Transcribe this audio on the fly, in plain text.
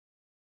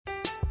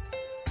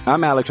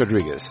I'm Alex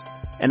Rodriguez.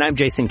 And I'm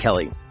Jason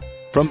Kelly.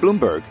 From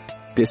Bloomberg,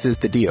 this is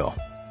The Deal.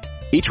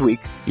 Each week,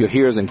 you'll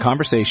hear us in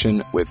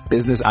conversation with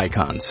business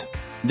icons.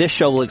 This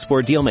show will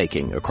explore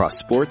deal-making across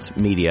sports,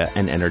 media,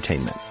 and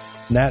entertainment.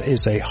 That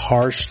is a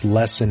harsh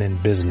lesson in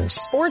business.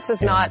 Sports is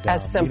not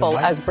as simple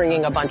as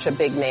bringing a bunch of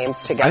big names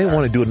together. I didn't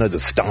want to do another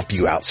stomp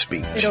you out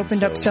speech. It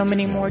opened up so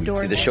many more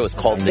doors. The show is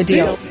called The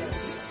Deal.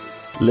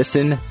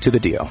 Listen to The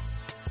Deal.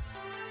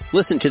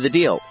 Listen to The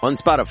Deal on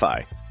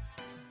Spotify.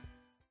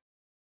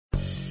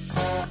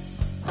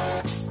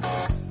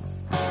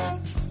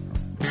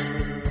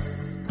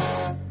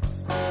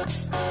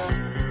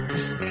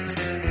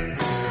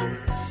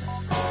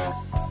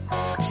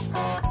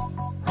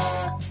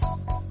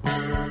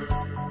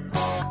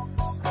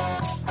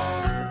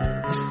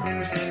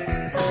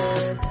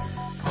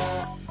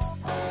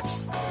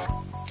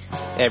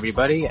 Hey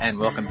everybody, and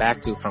welcome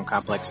back to From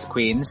Complex to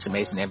Queens, the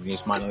Mason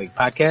Avenue's minor league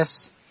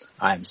podcast.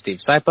 I'm Steve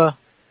Sypa,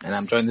 and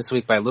I'm joined this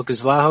week by Lucas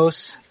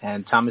Vlahos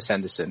and Thomas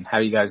Henderson. How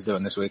are you guys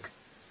doing this week?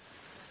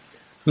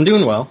 I'm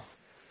doing well.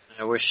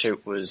 I wish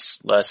it was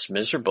less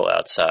miserable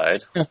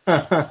outside.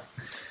 Yeah,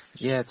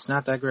 it's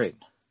not that great.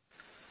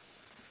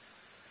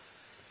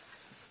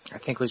 I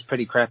think it was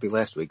pretty crappy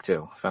last week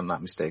too, if I'm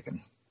not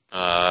mistaken.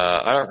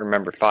 I don't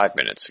remember 5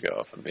 minutes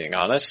ago, if I'm being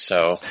honest,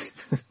 so...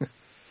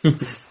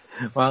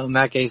 Well, in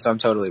that case, I'm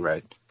totally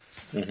right.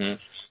 Mm-hmm.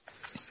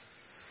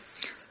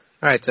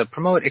 All right, so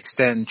promote,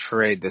 extend,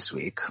 trade this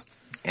week.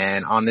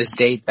 And on this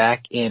date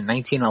back in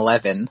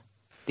 1911,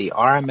 the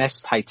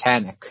RMS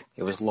Titanic,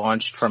 it was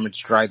launched from its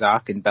dry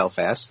dock in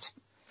Belfast,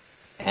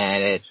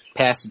 and it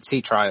passed its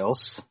sea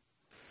trials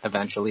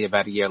eventually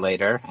about a year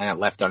later, and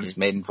it left on its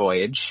maiden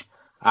voyage.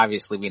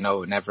 Obviously, we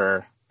know it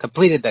never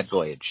completed that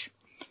voyage.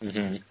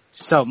 Mm-hmm.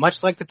 So,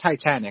 much like the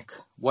Titanic,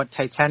 what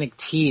Titanic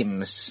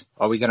teams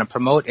are we going to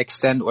promote,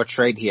 extend, or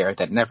trade here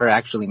that never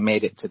actually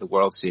made it to the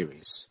World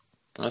Series?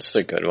 That's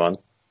a good one.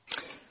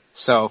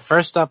 So,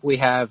 first up, we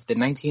have the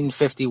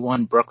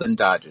 1951 Brooklyn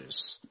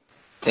Dodgers.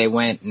 They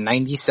went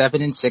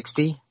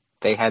 97-60.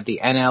 They had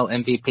the NL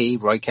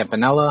MVP, Roy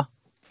Campanella.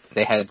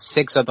 They had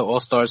 6 other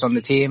All-Stars on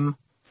the team: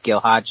 Gil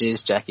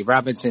Hodges, Jackie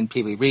Robinson,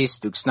 Pee Wee Reese,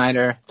 Duke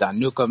Snider, Don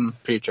Newcomb,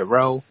 Preacher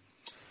Rowe.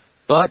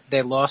 But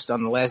they lost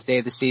on the last day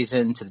of the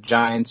season to the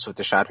Giants with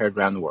a shot heard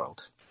around the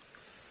world.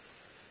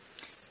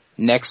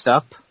 Next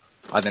up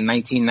are the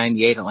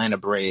 1998 Atlanta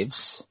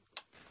Braves.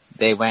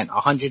 They went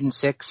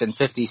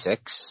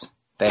 106-56.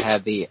 They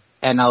had the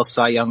NL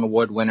Cy Young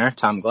Award winner,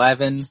 Tom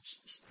Glavine.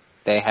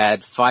 They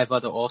had 5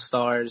 other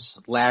All-Stars: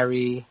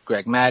 Larry,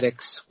 Greg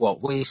Maddux,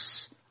 Walt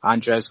Weiss,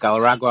 Andres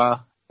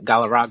Galarraga,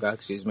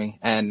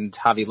 and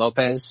Javi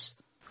Lopez.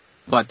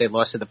 But they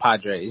lost to the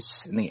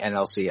Padres in the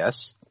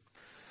NLCS.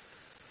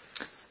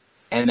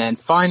 And then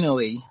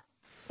finally,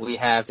 we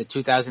have the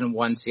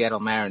 2001 Seattle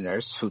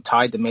Mariners, who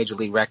tied the Major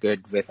League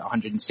record with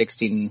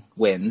 116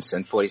 wins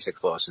and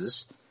 46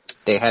 losses.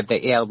 They had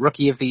the AL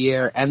Rookie of the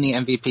Year and the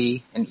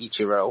MVP in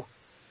Ichiro.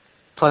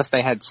 Plus,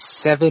 they had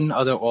 7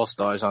 other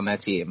All-Stars on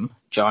that team: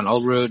 John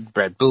Olerud,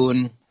 Brett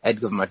Boone,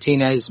 Edgar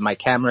Martinez, Mike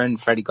Cameron,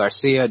 Freddie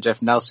Garcia,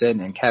 Jeff Nelson,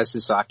 and Kaz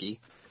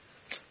Sasaki.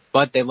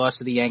 But they lost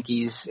to the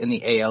Yankees in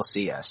the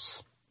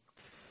ALCS.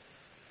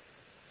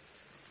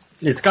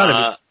 It's got to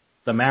be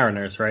the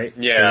Mariners, right?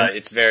 Yeah,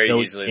 it's very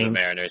those easily games. the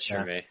Mariners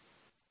for me.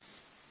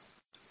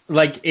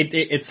 Like,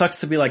 it sucks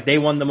to be like, they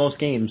won the most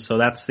games, so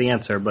that's the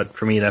answer, but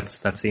for me, that's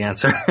the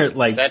answer.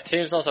 Like, that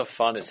team's also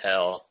fun as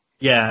hell.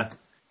 Yeah.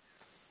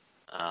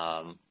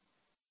 And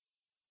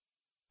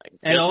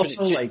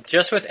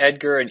just with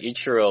Edgar and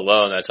Ichiro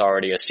alone, that's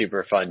already a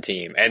super fun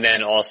team. And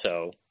then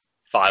also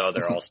 5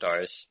 other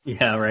All-Stars.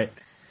 Yeah, right.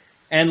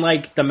 And,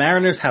 like, the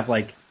Mariners have,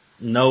 like,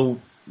 no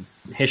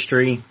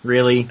history,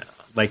 really.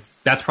 Like,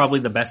 that's probably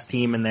the best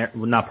team in their,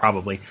 well, not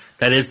probably,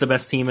 that is the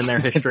best team in their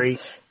history.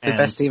 The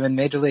best team in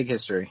Major League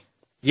history.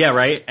 Yeah,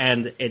 right.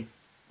 And it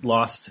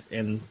lost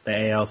in the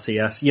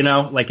ALCS. You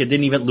know, like, it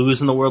didn't even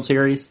lose in the World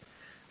Series.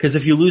 Because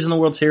if you lose in the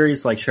World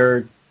Series, like,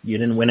 sure, you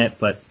didn't win it,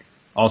 but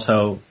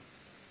also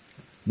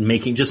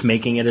making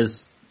it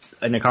is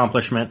an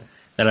accomplishment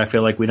that I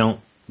feel like we don't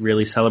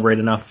really celebrate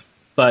enough.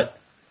 But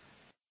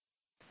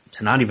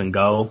to not even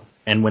go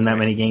and win that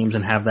many games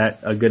and have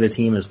that a good a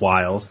team is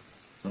wild.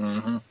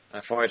 Mm-hmm.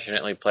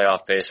 Unfortunately,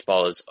 playoff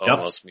baseball is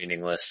almost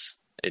meaningless.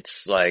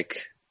 It's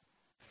like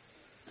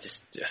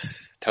just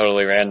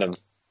totally random.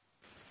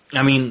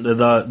 I mean,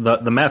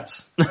 the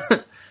Mets.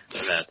 The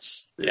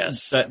Mets,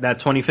 yes. That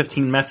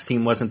 2015 Mets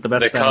team wasn't the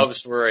best. The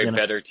Cubs were a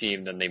better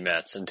team than the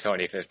Mets in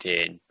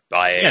 2015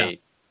 by a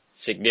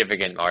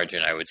significant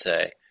margin, I would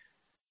say.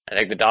 I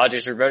think the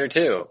Dodgers were better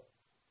too.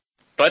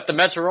 But the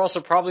Mets were also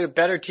probably a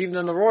better team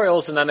than the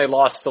Royals, and then they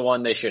lost the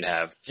one they should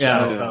have.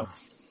 So.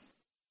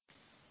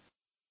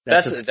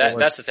 That's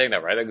the thing, though,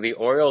 right? Like, the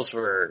Orioles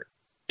were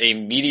a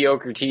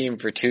mediocre team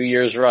for 2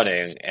 years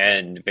running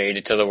and made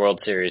it to the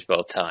World Series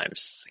both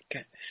times.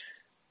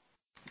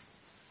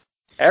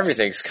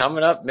 Everything's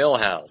coming up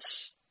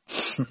Millhouse.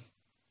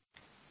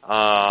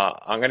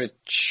 I'm going to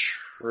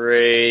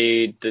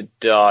trade the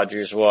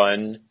Dodgers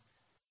one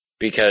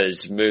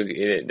because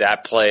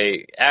that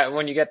play,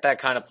 when you get that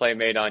kind of play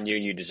made on you,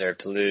 you deserve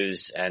to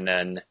lose, and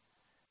then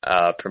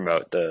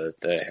promote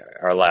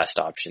our last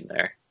option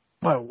there.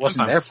 Well, it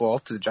wasn't their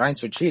fault. The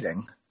Giants were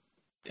cheating.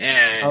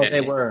 Oh,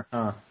 they were.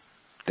 Huh.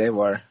 They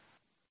were.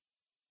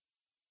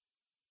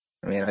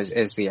 I mean,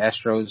 is the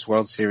Astros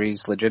World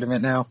Series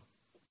legitimate now?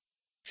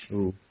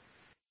 Ooh.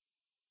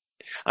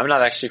 I'm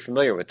not actually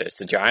familiar with this.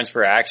 The Giants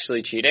were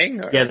actually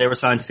cheating? Or? Yeah, they were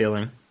sign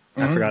stealing.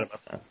 I forgot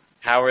about that.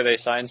 How were they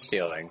sign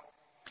stealing?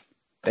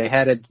 They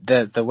had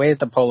the way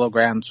the Polo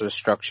Grounds was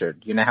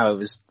structured. You know how it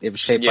was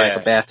shaped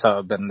like a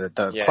bathtub, and the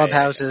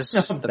clubhouses.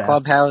 The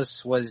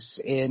clubhouse was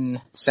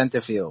in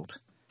center field.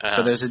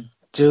 So there's a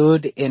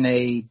dude in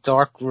a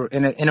dark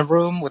in a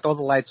room with all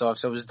the lights off,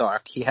 so it was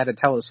dark. He had a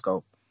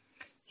telescope.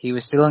 He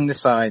was stealing the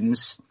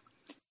signs.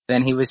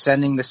 Then he was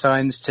sending the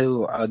signs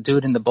to a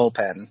dude in the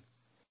bullpen.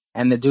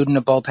 And the dude in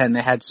the bullpen,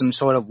 they had some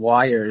sort of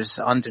wires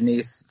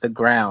underneath the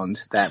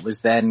ground that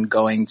was then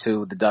going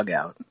to the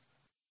dugout.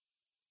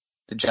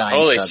 The Giants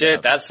Holy dugout.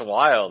 shit, that's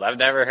wild. I've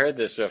never heard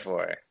this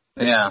before.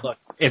 Yeah. Look,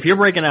 if you're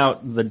breaking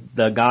out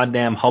the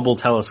goddamn Hubble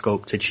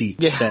telescope to cheat,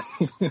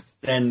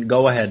 then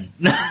go ahead.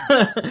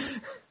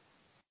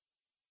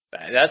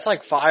 That's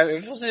like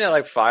it wasn't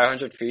like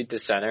 500 feet to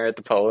center at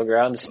the Polo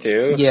Grounds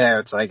too? Yeah,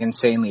 it's like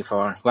insanely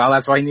far. Well,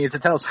 that's why he needs a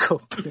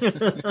telescope.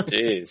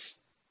 Jeez.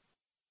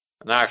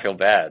 Now I feel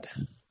bad.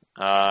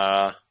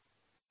 How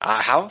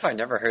have I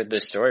never heard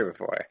this story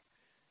before?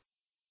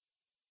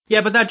 Yeah,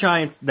 but that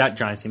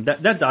Giants team,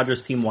 that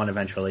Dodgers team won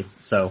eventually.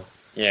 So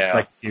yeah,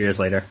 like a few years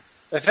later.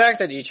 The fact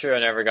that Ichiro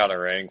never got a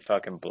ring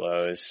fucking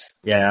blows.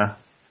 Yeah.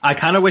 I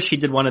kind of wish he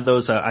did one of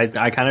those.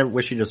 I kind of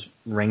wish he just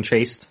ring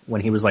chased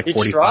when he was like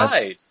 45. He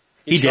tried.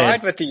 He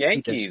tried with the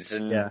Yankees.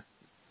 Yeah.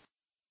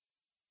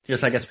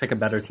 Just, I guess, pick a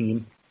better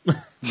team.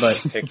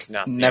 But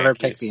never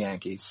pick the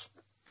Yankees.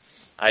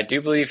 I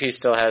do believe he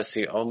still has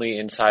the only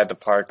inside the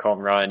park home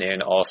run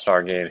in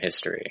All-Star game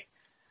history.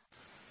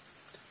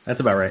 That's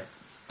about right.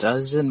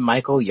 Doesn't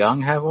Michael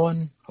Young have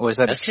one? Or is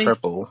that a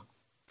triple?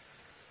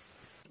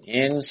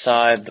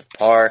 Inside the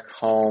park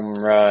home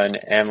run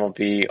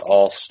MLB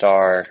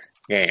All-Star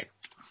game.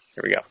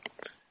 Here we go.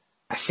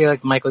 I feel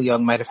like Michael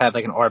Young might have had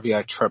like an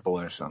RBI triple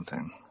or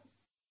something.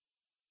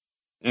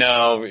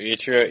 No,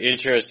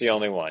 Ichiro is the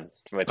only one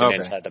with an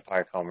inside the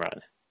park home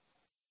run.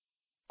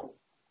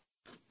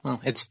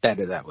 Well, it's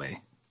better that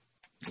way.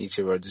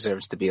 Ichiro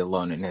deserves to be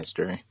alone in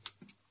history.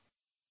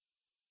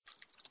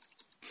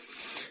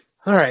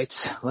 All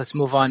right, let's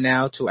move on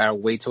now to our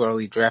way too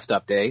early draft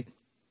update.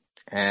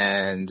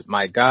 And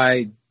my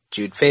guy,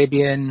 Judd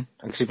Fabian,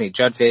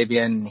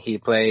 he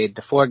played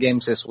the 4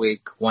 games this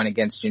week, one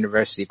against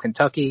University of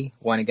Kentucky,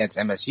 one against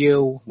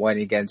MSU, one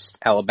against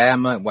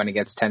Alabama, one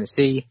against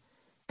Tennessee,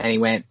 and he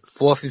went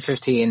 4 for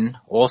 15,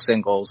 all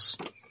singles,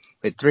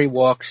 with 3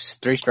 walks,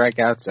 3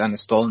 strikeouts, and a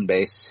stolen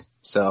base.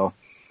 So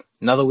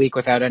another week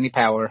without any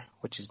power,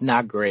 which is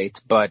not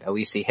great, but at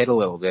least he hit a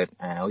little bit,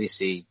 and at least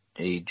he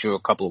drew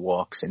a couple of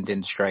walks and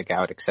didn't strike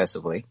out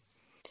excessively.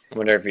 I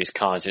wonder if he's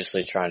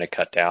consciously trying to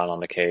cut down on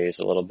the Ks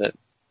a little bit.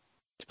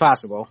 It's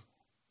possible.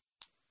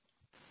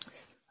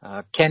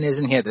 Ken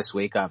isn't here this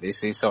week,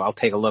 obviously, so I'll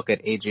take a look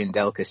at Adrian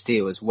Del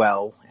Castillo as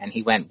well. And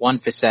he went 1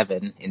 for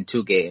 7 in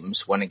 2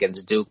 games, one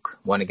against Duke,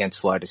 one against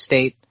Florida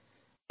State.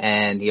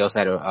 And he also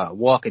had a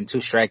walk and 2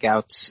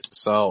 strikeouts,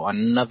 so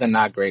another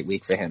not great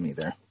week for him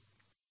either.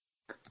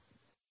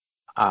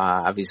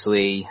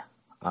 Obviously,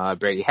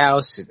 Brady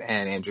House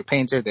and Andrew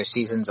Painter, their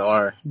seasons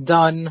are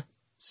done.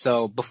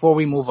 So before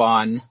we move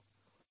on,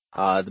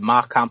 the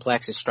mock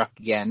complex is struck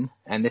again,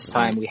 and this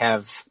time we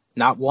have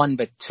not 1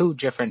 but 2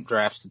 different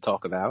drafts to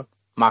talk about.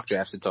 Mock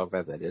drafts to talk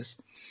about, that is.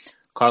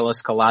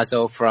 Carlos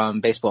Collazo from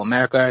Baseball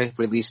America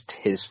released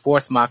his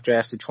 4th mock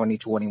draft of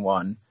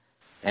 2021.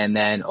 And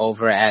then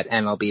over at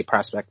MLB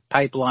Prospect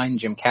Pipeline,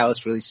 Jim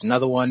Callis released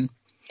another one.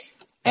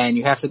 And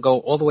you have to go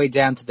all the way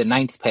down to the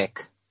 9th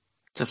pick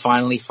to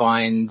finally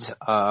find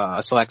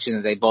a selection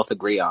that they both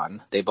agree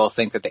on. They both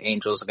think that the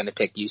Angels are going to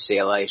pick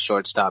UCLA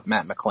shortstop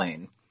Matt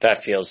McClain.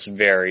 That feels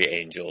very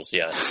Angels,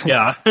 yes.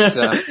 Yeah.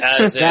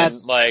 As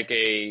in, like,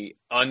 a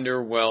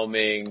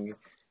underwhelming,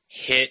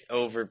 hit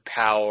over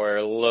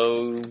power,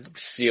 low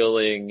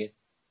ceiling,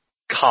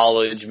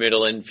 college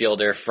middle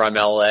infielder from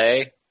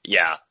LA.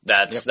 Yeah,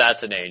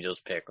 that's an Angels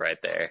pick right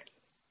there.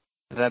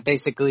 That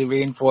basically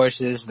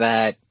reinforces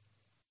that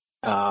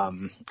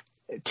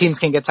teams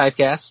can get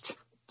typecast,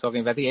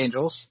 talking about the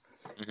Angels,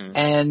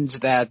 and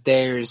that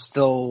there's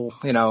still,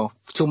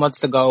 2 months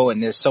to go,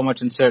 and there's so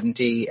much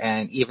uncertainty,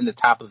 and even the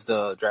top of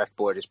the draft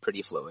board is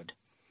pretty fluid.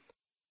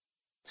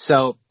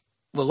 So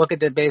we'll look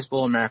at the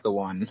Baseball America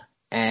one,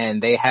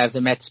 and they have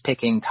the Mets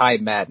picking Ty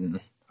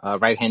Madden, a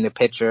right-handed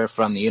pitcher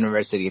from the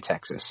University of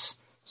Texas.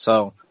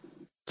 So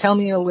tell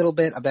me a little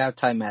bit about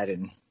Ty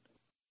Madden,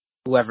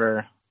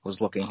 whoever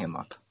was looking him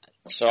up.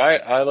 So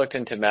I looked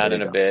into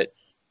Madden a bit.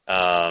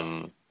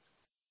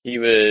 He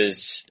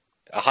was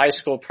a high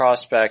school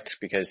prospect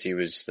because he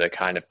was the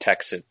kind of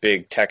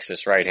big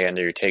Texas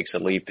right-hander who takes a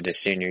leap in his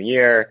senior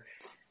year,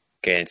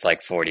 gains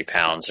like 40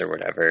 pounds or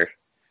whatever.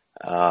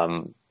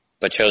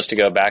 but chose to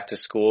go back to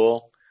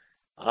school.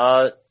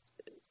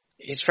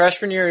 His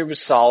freshman year, he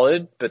was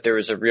solid, but there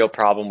was a real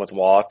problem with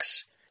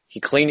walks.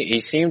 He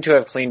seemed to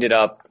have cleaned it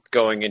up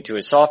going into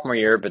his sophomore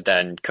year, but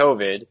then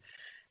COVID.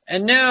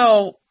 And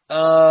now,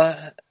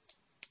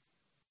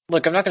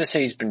 look, I'm not going to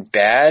say he's been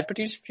bad, but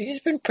he's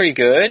been pretty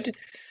good.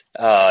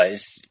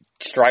 He's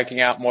striking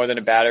out more than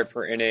a batter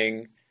per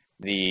inning.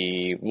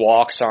 The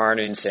walks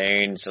aren't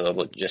insane, so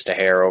just a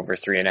hair over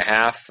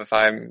 3.5 if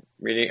I'm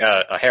reading,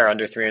 a hair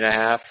under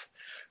 3.5.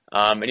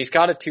 And he's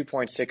got a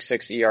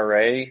 2.66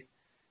 ERA.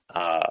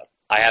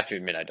 I have to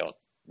admit I don't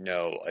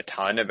know a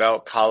ton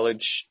about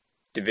college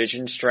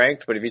division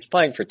strength, but if he's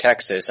playing for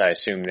Texas, I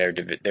assume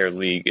their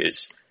league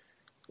is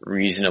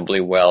reasonably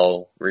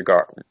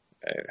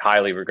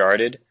highly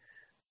regarded.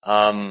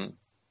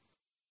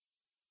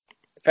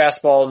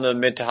 Fastball in the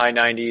mid to high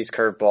 90s,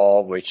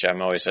 curveball, which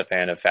I'm always a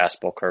fan of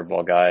fastball,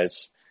 curveball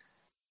guys.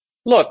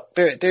 Look,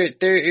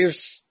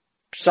 there's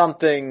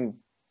something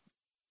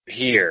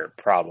here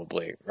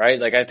probably, right?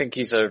 Like I think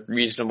he's a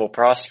reasonable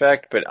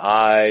prospect, but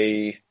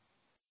I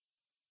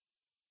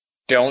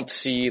don't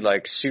see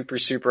like super,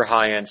 super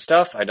high end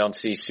stuff. I don't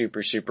see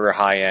super, super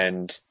high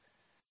end,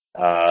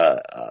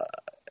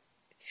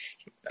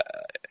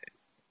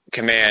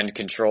 command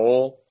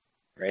control.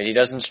 Right? He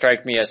doesn't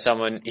strike me as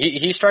someone,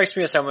 he strikes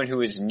me as someone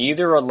who is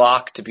neither a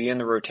lock to be in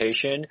the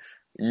rotation,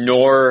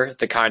 nor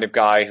the kind of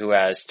guy who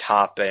has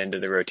top end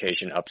of the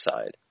rotation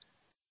upside.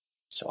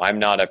 So I'm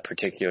not a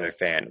particular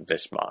fan of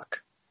this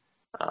mock.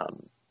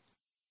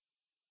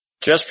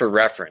 Just for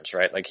reference,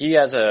 right? Like he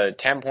has a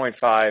 10.5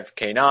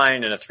 K9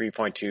 and a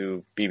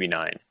 3.2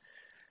 BB9.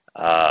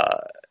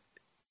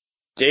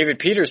 David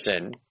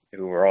Peterson,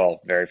 who we're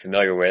all very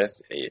familiar with,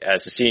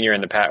 as a senior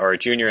in the or a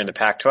junior in the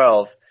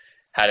Pac-12,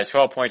 had a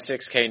 12.6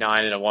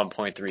 K9 and a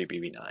 1.3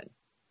 BB9.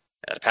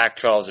 The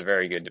Pac-12 is a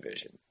very good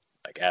division,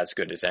 like as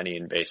good as any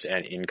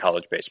in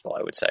college baseball,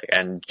 I would say,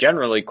 and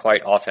generally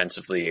quite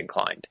offensively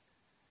inclined.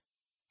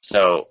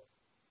 So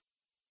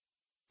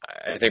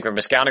I think from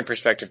a scouting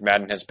perspective,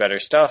 Madden has better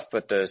stuff,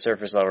 but the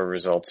surface level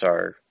results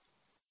are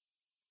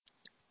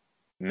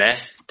meh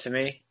to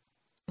me.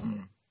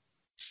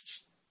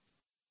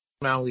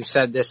 Well, we've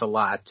said this a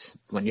lot.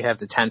 When you have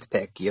the 10th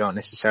pick, you don't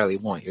necessarily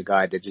want your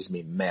guy to just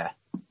be meh.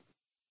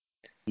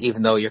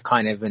 Even though you're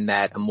kind of in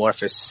that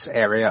amorphous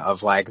area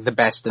of like the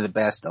best of the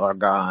best are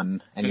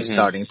gone, and you're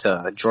starting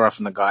to draw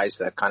from the guys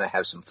that kind of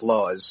have some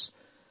flaws.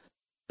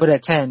 But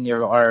at 10,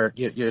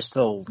 you're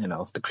still,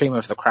 the cream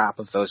of the crop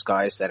of those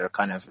guys that are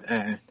kind of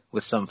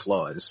with some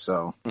flaws.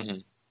 So,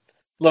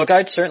 Look,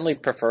 I'd certainly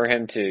prefer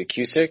him to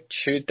Cusick,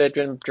 who they'd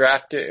been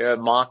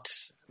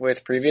mocked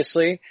with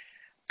previously.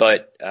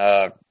 But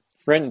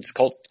for instance,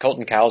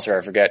 Colton Cowser,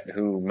 I forget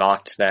who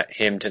mocked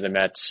him to the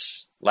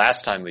Mets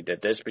last time we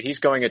did this, but he's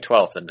going at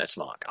 12th in this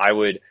mock. I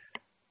would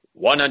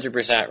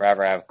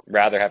 100%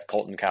 rather have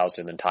Colton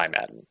Cowser than Ty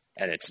Madden,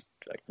 and it's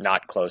like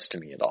not close to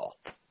me at all.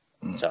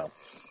 So.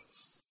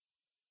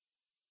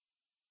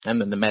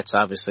 And then the Mets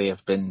obviously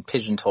have been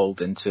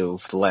pigeonholed into,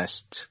 for the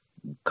last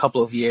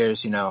couple of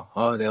years,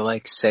 they're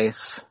like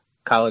safe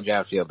college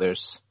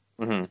outfielders,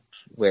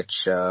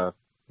 which,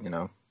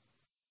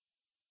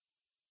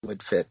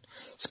 would fit.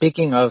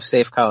 Speaking of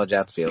safe college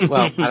outfield,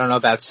 well, I don't know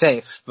about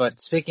safe, but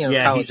speaking of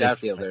college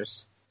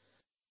outfielders,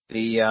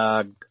 the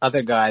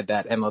other guy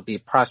that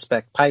MLB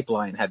prospect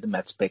pipeline had the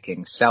Mets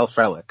picking, Sal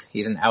Frelick.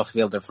 He's an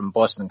outfielder from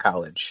Boston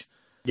College.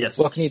 Yes.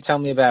 What can you tell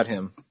me about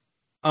him?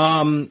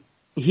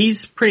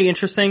 He's pretty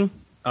interesting.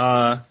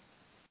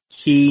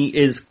 He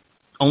is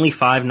only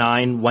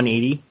 5'9",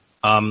 180.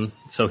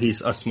 So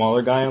he's a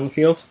smaller guy on the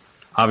field,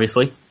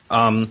 obviously.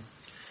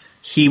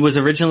 He was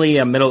originally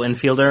a middle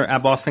infielder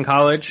at Boston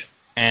College,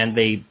 and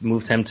they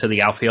moved him to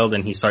the outfield,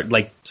 and he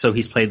started so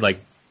he's played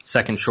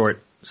second,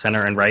 short,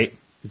 center, and right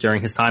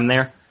during his time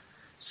there.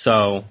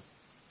 So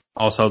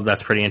also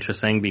that's pretty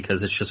interesting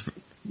because it's just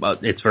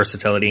it's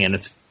versatility, and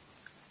it's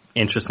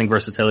interesting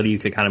versatility. You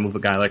could kind of move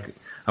a guy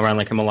around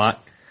like him a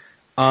lot.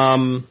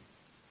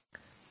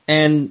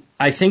 And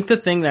I think the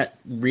thing that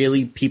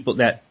really people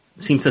that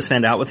seems to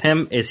stand out with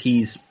him is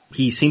he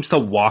seems to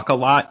walk a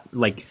lot.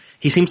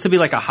 He seems to be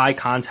like a high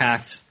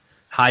contact,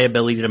 high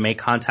ability to make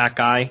contact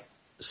guy.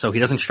 So he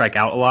doesn't strike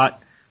out a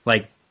lot.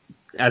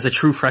 As a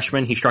true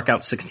freshman, he struck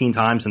out 16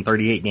 times in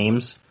 38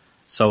 games.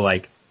 So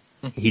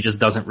he just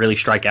doesn't really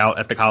strike out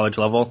at the college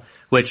level,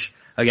 which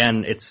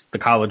again, it's the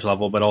college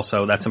level, but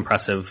also that's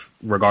impressive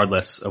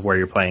regardless of where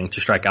you're playing to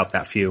strike out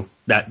that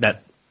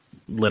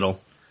little.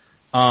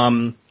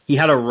 He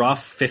had a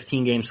rough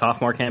 15-game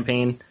sophomore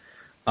campaign,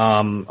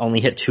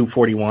 only hit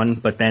 241,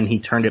 but then he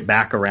turned it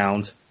back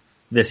around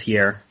this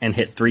year and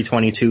hit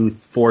 322,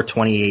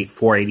 428,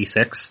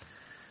 486.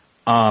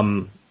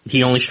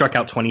 He only struck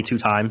out 22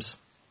 times,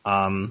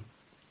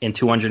 in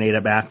 208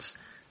 at-bats,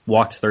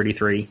 walked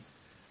 33.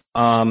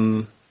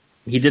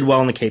 He did well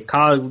in the Cape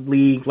Cod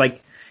League.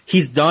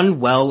 He's done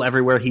well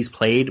everywhere he's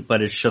played,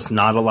 but it's just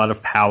not a lot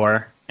of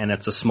power, and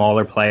it's a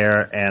smaller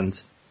player, and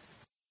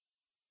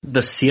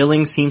the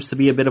ceiling seems to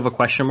be a bit of a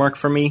question mark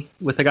for me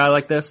with a guy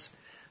like this.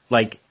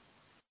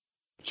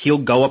 he'll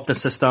go up the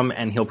system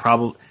and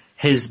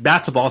his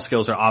bat to ball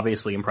skills are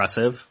obviously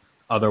impressive.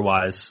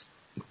 Otherwise,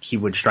 he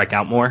would strike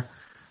out more,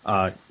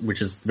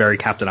 which is very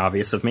Captain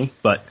Obvious of me,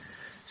 but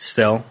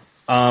still.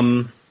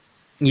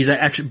 He's an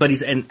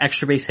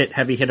extra base hit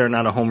heavy hitter,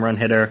 not a home run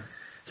hitter.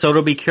 So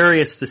it'll be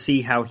curious to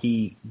see how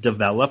he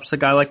develops a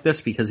guy like this,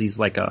 because he's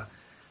like a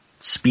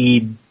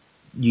speed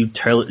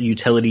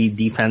utility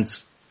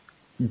defense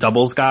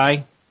doubles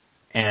guy.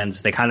 And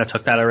they kind of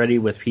took that already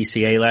with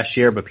PCA last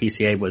year, but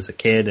PCA was a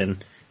kid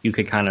and you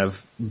could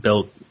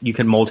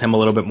mold him a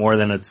little bit more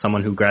than it's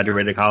someone who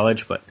graduated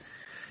college. But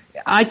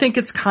I think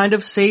it's kind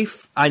of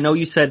safe. I know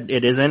you said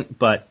it isn't,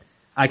 but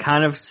I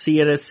kind of see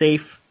it as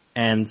safe.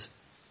 And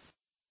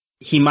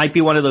he might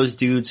be one of those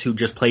dudes who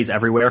just plays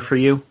everywhere for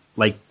you.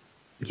 Like,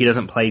 he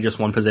doesn't play just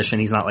one position.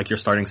 He's not like your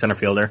starting center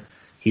fielder.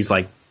 He's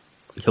like,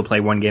 he'll play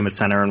one game at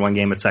center and one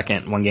game at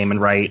second, one game in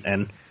right,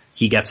 and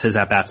he gets his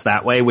at-bats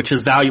that way, which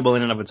is valuable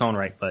in and of its own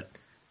right, but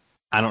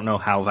I don't know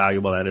how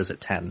valuable that is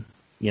at 10,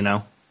 you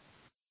know?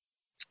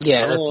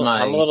 Yeah,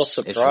 I'm a little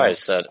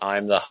surprised that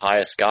I'm the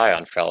highest guy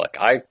on Frelick.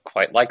 I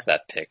quite like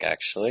that pick,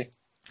 actually.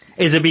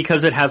 Is it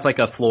because it has like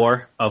a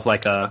floor of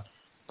like a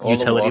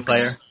utility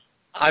player?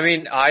 I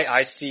mean,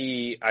 I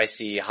see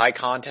high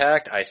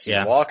contact, I see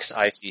walks,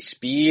 I see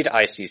speed,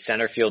 I see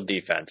center field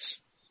defense.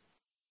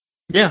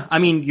 Yeah, I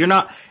mean,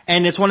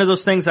 and it's one of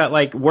those things that,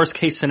 like, worst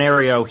case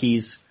scenario,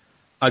 he's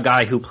a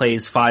guy who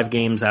plays 5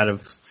 games out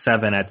of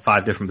 7 at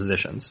 5 different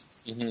positions.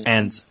 Mm-hmm.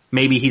 And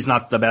maybe he's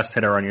not the best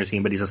hitter on your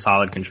team, but he's a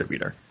solid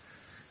contributor.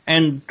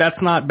 And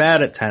that's not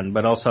bad at 10,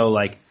 but also,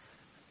 like,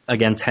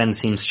 again, 10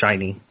 seems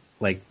shiny.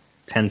 Like,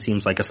 10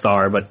 seems like a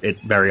star, but it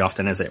very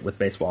often isn't with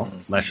baseball.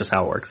 Mm-hmm. That's just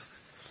how it works.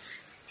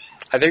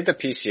 I think the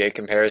PCA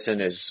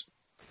comparison is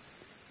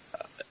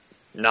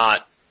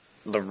not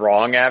the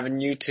wrong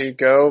avenue to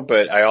go,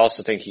 but I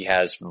also think he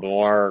has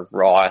more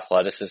raw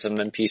athleticism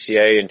than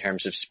PCA in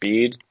terms of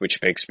speed, which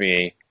makes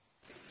me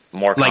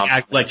more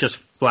confident. Like just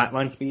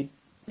flatline speed?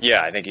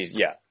 Yeah,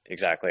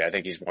 exactly. I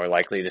think he's more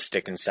likely to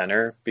stick in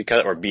center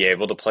or be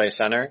able to play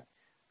center,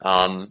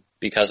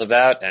 because of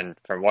that. And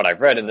from what I've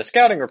read in the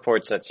scouting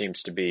reports, that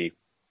seems to be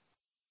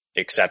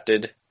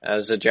accepted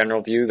as a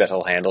general view, that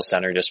he'll handle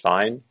center just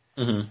fine.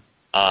 Mm-hmm.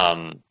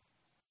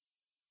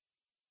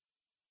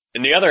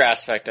 And the other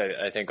aspect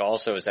I think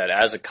also is that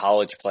as a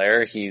college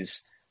player,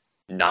 he's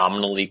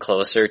nominally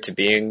closer to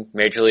being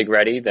major league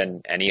ready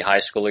than any high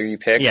schooler you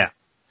pick. Yeah.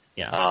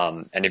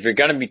 And if you're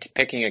going to be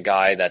picking a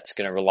guy that's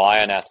going to rely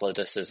on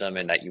athleticism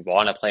and that you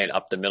want to play an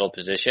up the middle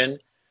position,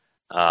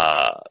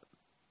 I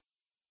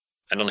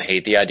don't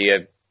hate the idea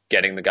of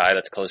getting the guy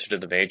that's closer to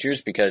the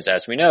majors, because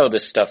as we know,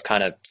 this stuff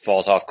kind of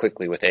falls off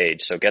quickly with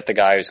age. So get the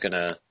guy who's going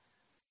to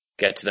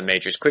get to the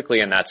majors quickly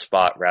in that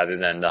spot, rather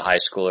than the high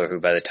schooler who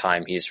by the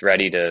time he's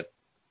ready to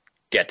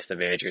get to the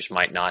majors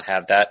might not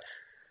have that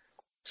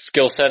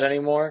skill set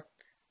anymore.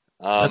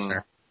 That's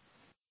fair.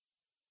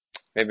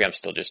 Maybe I'm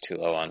still just too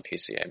low on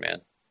PCA,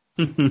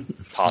 man.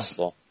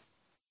 Possible.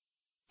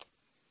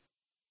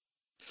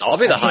 I'll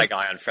be the high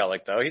guy on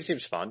Frelick, though. He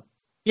seems fun.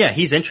 Yeah,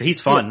 he's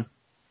fun.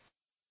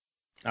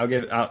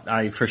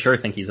 I for sure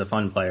think he's a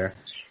fun player.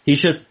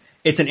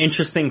 It's an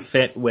interesting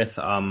fit with,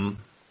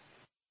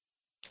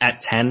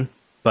 at 10,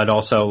 but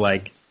also,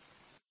 like,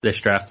 this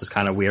draft is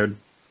kind of weird,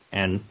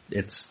 and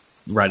it's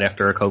right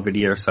after a COVID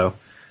year, so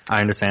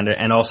I understand it.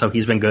 And also,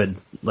 he's been good.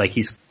 Like,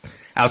 he's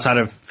outside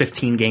of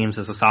 15 games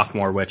as a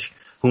sophomore, which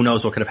who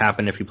knows what could have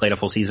happened if he played a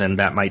full season.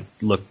 That might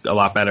look a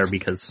lot better,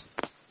 because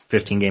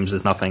 15 games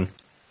is nothing,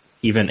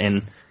 even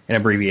in an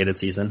abbreviated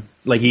season.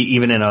 Like,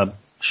 even in a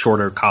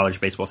shorter college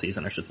baseball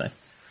season, I should say.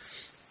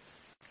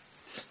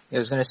 I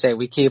was going to say,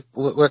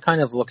 we're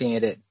kind of looking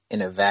at it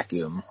in a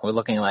vacuum. We're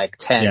looking like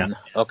 10. Yeah.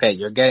 Okay,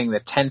 you're getting the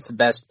 10th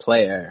best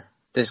player.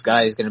 This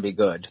guy is going to be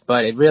good.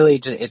 But it really,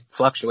 it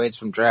fluctuates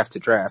from draft to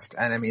draft.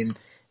 And I mean,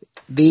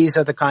 these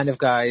are the kind of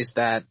guys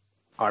that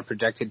are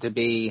projected to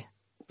be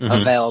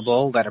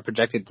available, that are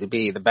projected to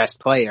be the best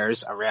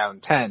players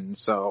around 10.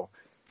 So,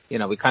 you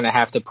know, we kind of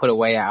have to put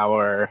away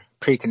our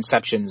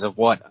preconceptions of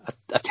what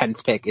a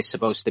 10th pick is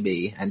supposed to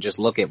be and just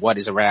look at what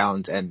is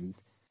around and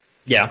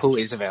who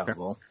is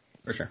available.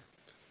 For sure.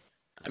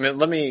 I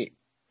mean,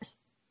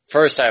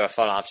 first I have a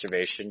fun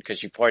observation,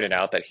 because you pointed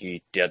out that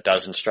he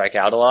doesn't strike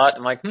out a lot.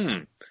 I'm like,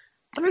 let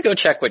me go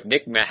check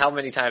how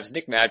many times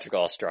Nick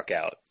Madrigal struck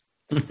out.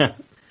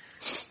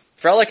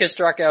 Frelick has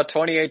struck out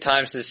 28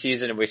 times this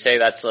season, and we say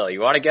that's slow.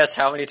 You want to guess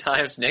how many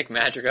times Nick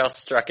Madrigal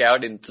struck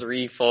out in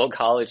 3 full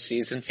college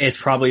seasons? It's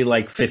probably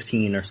like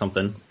 15 or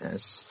something.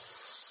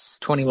 Yes.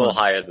 21. A little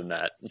higher than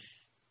that.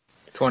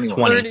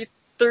 21.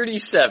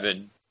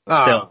 37.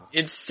 Still.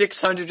 In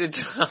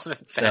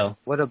 612 Still.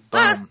 What a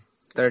bum.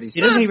 37.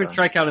 He doesn't even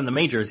strike out in the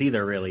majors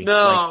either, really.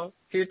 No.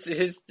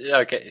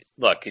 Okay,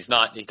 look,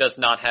 he does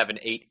not have an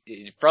 8,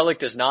 Frelick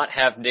does not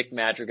have Nick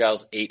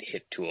Madrigal's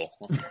 8-hit tool.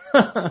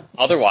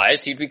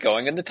 Otherwise, he'd be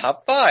going in the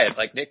top 5,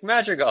 like Nick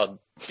Madrigal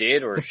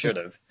did or should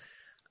have.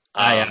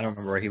 I don't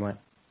remember where he went.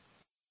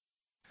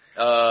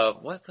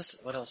 What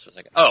else was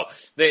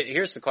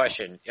here's the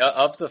question.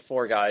 Of the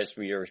four guys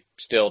we are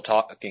still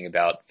talking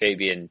about,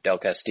 Fabian, Del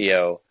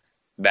Castillo,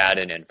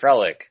 Madden, and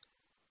Frelick,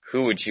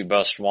 who would you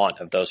most want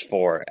of those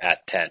four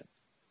at 10?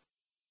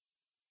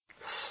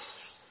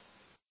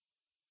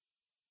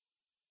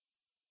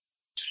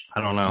 I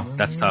don't know.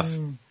 That's tough.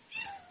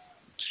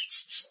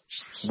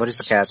 What does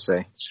the cat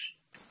say?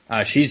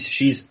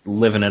 She's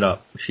living it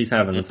up. She's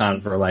having the time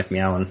of her life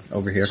meowing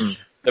over here.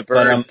 The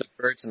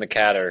birds and the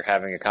cat are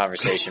having a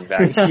conversation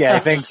back. Yeah,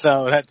 I think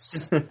so.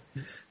 That's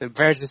the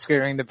birds are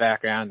screaming in the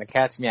background. The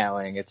cat's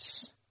meowing.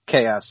 It's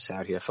chaos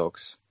out here,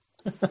 folks.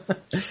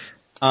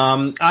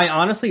 I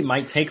honestly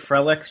might take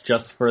Frelick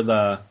just for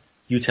the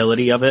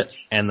utility of it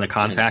and the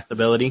contact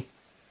ability.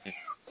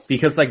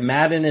 Because like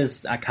Madden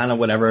is kind of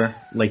whatever.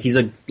 Like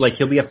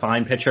he'll be a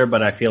fine pitcher,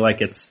 but I feel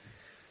like it's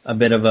a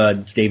bit of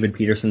a David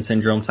Peterson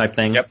syndrome type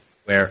thing. Yep.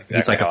 Where exactly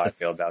he's like how I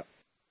feel about.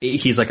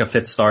 He's like a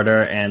fifth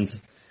starter, and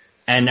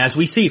as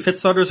we see, fifth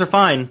starters are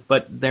fine,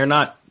 but they're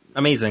not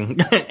amazing.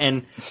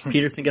 And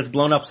Peterson gets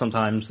blown up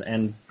sometimes,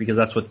 and because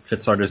that's what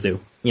fifth starters do,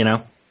 you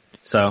know.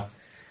 So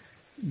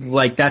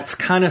like that's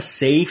kind of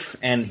safe,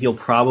 and he'll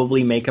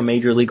probably make a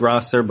major league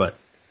roster, but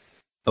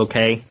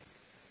okay.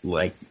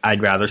 Like,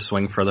 I'd rather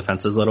swing for the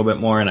fences a little bit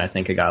more, and I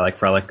think a guy like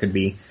Frelick could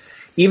be,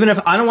 even if,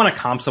 I don't want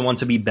to comp someone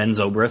to be Ben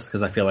Zobrist,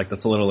 because I feel like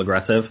that's a little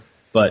aggressive,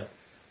 but,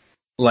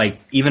 like,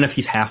 even if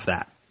he's half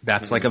that,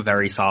 that's like a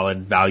very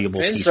solid,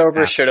 valuable Ben piece.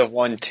 Zobrist should have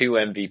won 2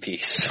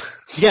 MVPs.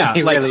 Yeah,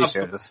 he like, really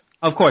should have.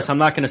 Of course, I'm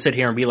not going to sit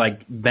here and be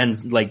like,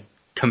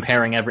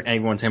 comparing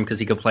everyone to him,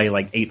 because he could play,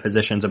 like, 8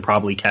 positions and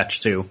probably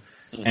catch, too.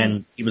 Mm-hmm.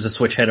 And he was a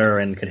switch hitter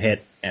and could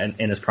hit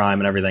in his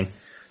prime and everything.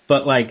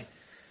 But, like,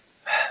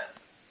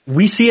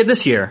 we see it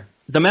this year.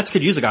 The Mets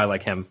could use a guy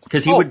like him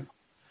because he would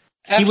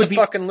be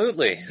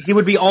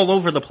all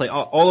over the play,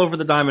 all over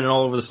the diamond, and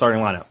all over the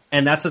starting lineup.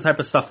 And that's the type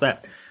of stuff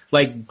that,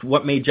 like,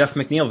 what made Jeff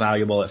McNeil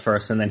valuable at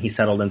first, and then he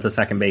settled into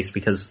second base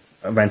because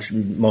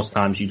eventually, most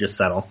times, you just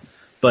settle.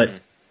 But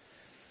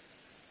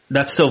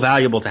that's still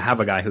valuable to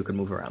have a guy who could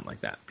move around like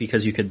that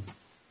because you could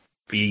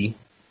be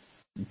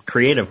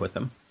creative with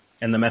him,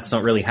 and the Mets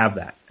don't really have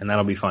that, and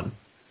that'll be fun.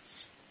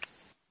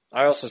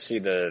 I also see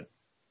the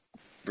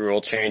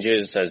rule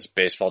changes as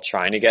baseball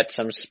trying to get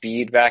some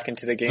speed back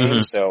into the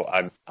game, so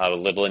I'm a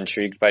little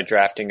intrigued by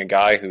drafting a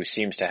guy who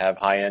seems to have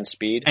high-end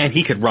speed. And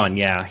he could run,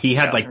 yeah. He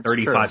had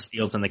 35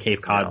 steals in the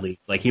Cape Cod League.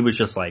 Like, he was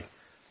just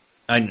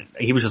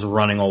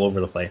running all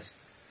over the place.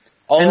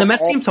 And the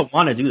Mets seem to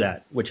want to do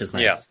that, which is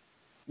nice. Yeah.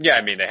 Yeah,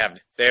 I mean, they have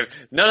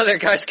none of their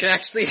guys can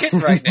actually hit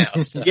right now.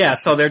 So. Yeah,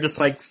 so they're just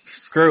like,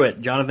 screw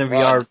it. Jonathan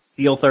Villar,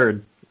 steal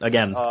third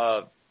again.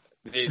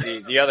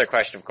 The other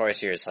question, of course,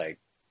 here is like,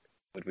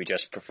 would we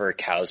just prefer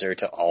Cowser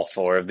to all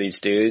 4 of these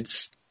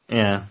dudes?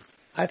 Yeah.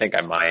 I think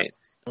I might.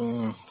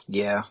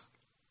 Yeah.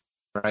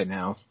 Right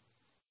now.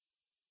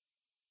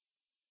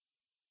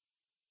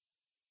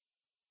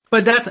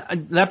 But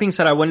that being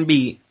said, I wouldn't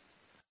be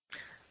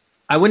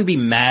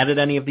mad at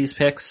any of these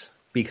picks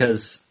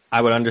because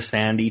I would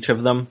understand each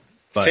of them.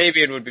 But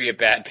Fabian would be a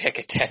bad pick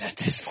at 10 at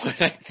this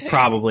point, I think.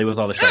 Probably with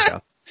all the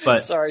strikeouts.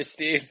 But sorry,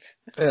 Steve.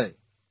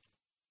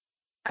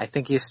 I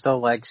think he's still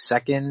like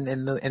second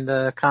in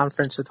the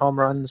conference with home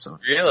runs.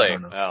 Really?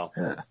 Wow.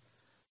 Yeah.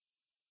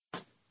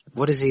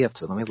 What is he up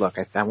to? Let me look.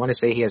 I want to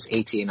say he has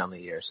 18 on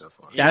the year so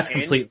far. That's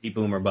completely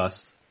boom or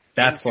bust.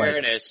 That's in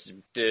fairness,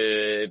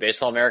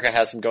 Baseball America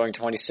has him going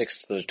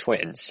 26th to the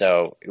Twins,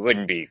 so it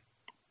wouldn't be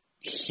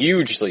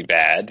hugely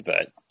bad,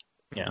 but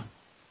yeah,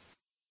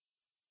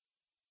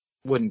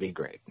 wouldn't be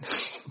great.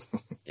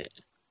 Yeah.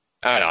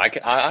 I don't know. I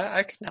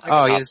can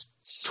he has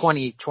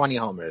 20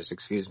 homers.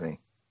 Excuse me.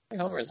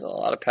 Homers is a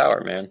lot of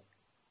power, man.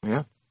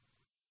 Yeah.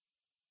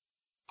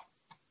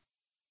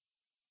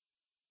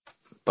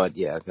 But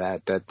yeah,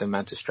 that the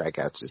amount of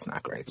strikeouts is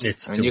not great. You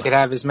could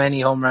have as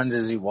many home runs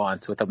as you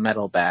want with a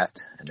metal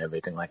bat and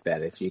everything like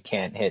that. If you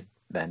can't hit,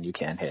 then you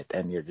can't hit,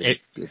 and you're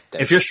just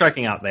if you're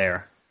striking out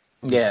there.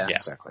 Yeah,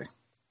 exactly.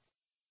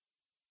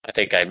 I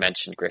think I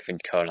mentioned Griffin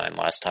Conine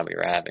last time we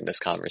were having this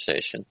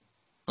conversation.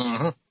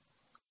 Mm-hmm.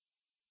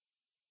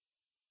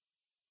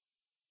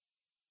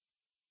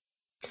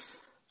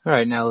 All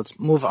right, now let's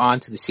move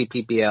on to the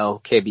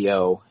CPBL,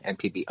 KBO,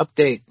 NPB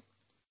update.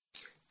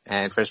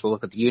 And first we'll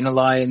look at the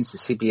Unilions, the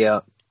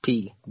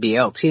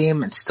CPBL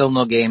team, and still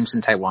no games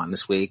in Taiwan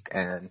this week.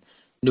 And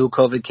new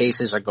COVID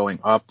cases are going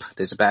up.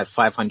 There's about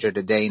 500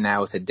 a day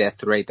now with a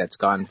death rate that's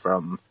gone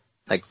from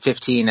like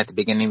 15 at the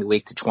beginning of the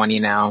week to 20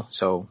 now.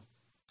 So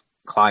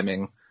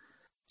climbing.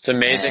 It's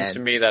amazing to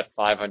me that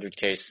 500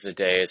 cases a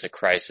day is a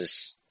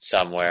crisis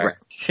somewhere. Right.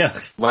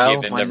 Yeah.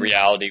 Well, given the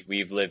reality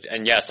we've lived.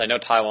 And yes, I know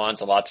Taiwan's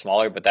a lot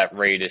smaller, but that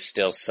rate is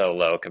still so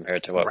low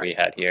compared to what we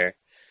had here.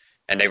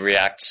 And they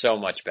react so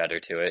much better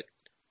to it.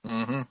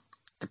 Mm-hmm.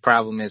 The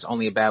problem is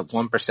only about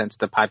 1% of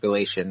the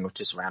population,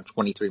 which is around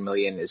 23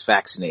 million, is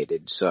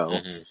vaccinated. So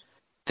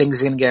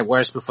things are going to get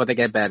worse before they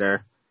get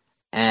better.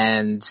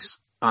 And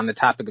on the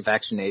topic of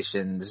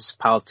vaccinations,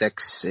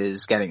 politics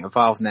is getting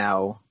involved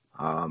now.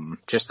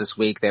 Just this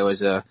week, there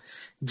was a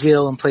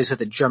deal in place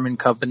with a German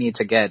company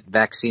to get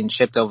vaccines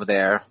shipped over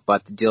there,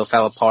 but the deal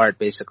fell apart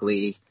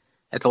basically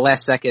at the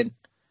last second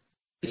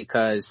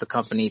because the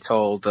company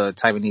told the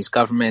Taiwanese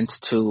government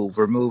to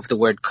remove the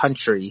word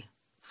country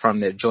from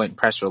their joint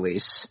press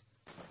release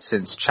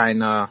since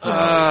China,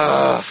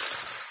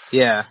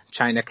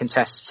 China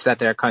contests that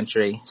they're a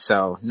country,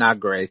 so not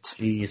great.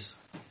 Jeez.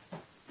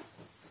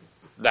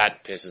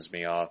 That pisses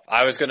me off.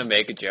 I was going to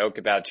make a joke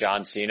about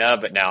John Cena,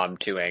 but now I'm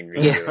too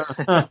angry to do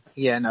it.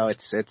 Yeah, no,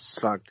 it's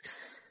fucked.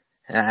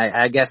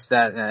 I guess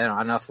that, I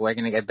don't know if we're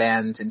going to get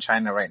banned in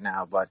China right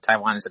now, but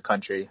Taiwan is a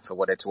country for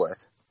what it's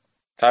worth.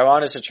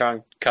 Taiwan is a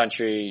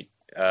country.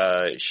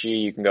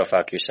 You can go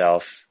fuck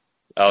yourself.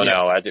 Oh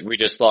no, we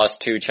just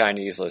lost 2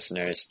 Chinese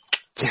listeners.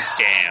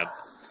 Damn.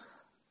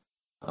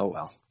 Oh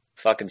well.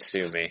 Fucking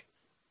sue me.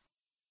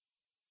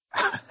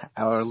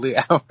 Our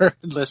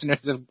listeners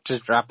have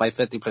just dropped by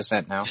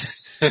 50% now.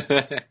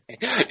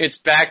 It's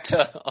back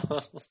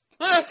to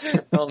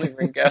only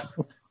Ringo.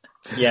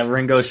 Yeah,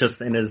 Ringo's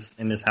just in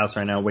his house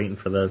right now waiting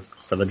for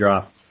the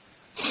drop.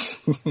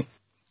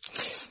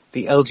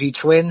 The LG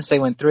Twins, they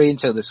went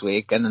 3-2 this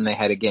week, and then they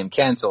had a game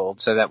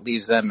canceled, so that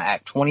leaves them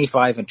at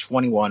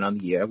 25-21 on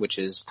the year, which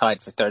is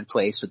tied for third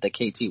place with the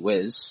KT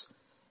Wiz,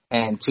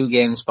 and 2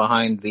 games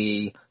behind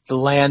the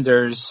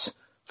Landers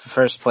for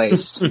first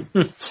place.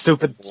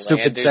 Stupid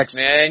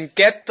sexy man.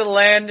 Get the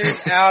Landers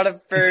out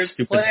of first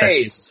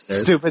place.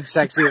 Stupid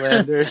sexy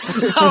Landers.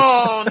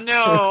 Oh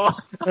no.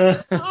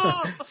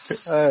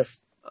 So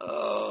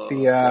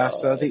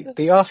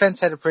the offense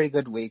had a pretty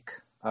good week.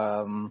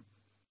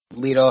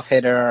 Leadoff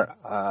hitter,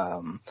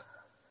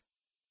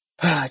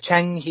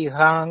 Chang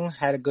Hee-hang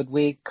had a good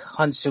week.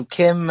 Hyun-Soo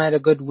Kim had a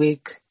good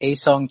week.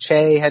 A-Song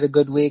Che had a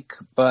good week,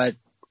 but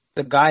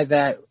the guy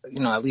that,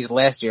 at least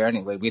last year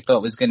anyway, we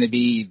thought was going to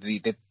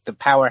be the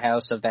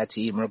powerhouse of that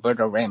team,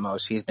 Roberto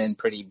Ramos, he's been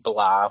pretty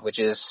blah, which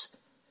is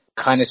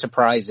kind of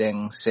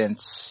surprising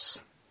since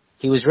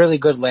he was really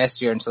good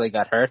last year until he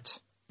got hurt.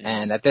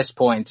 And at this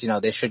point,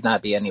 there should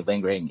not be any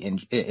lingering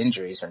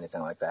injuries or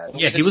anything like that.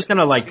 Yeah, he was going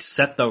to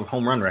set the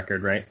home run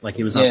record, right? Like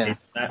he was on pace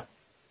for that.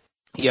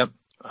 Yep.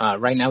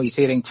 Right now he's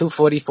hitting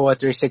 244,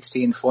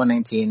 316,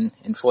 419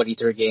 in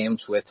 43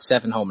 games with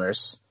 7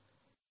 homers.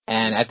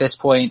 And at this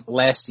point,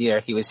 last year,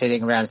 he was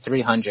hitting around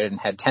 300 and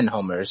had 10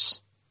 homers.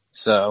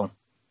 So,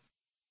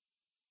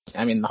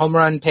 the home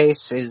run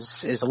pace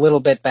is a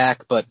little bit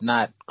back, but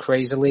not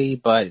crazily,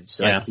 but it's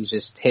like he's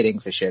just hitting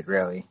for shit,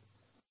 really.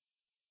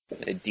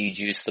 They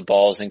de-juice the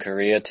balls in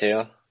Korea,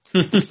 too.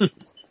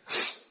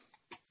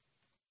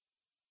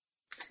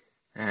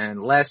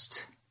 And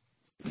last,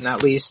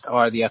 not least,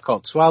 are the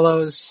Yakult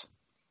Swallows.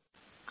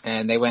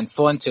 And they went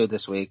 4-2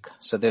 this week,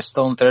 so they're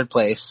still in third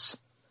place.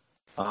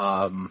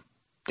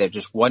 They're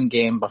just 1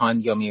 game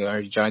behind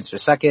Yomiuri Giants for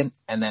second,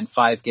 and then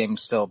 5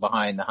 games still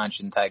behind the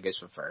Hanshin Tigers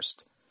for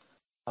first.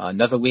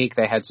 Another week,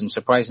 they had some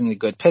surprisingly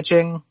good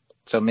pitching,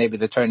 so maybe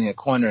they're turning a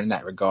corner in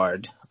that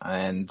regard.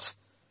 And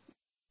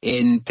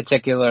in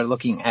particular,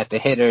 looking at the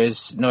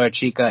hitters,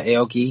 Norichika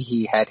Aoki,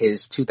 he had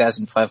his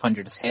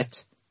 2,500th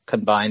hit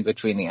combined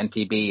between the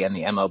NPB and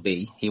the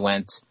MLB. He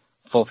went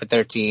 4 for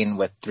 13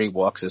 with 3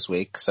 walks this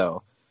week,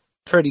 so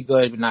pretty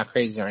good, but not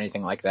crazy or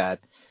anything like that.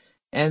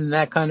 And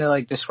that kind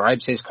of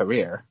describes his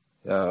career.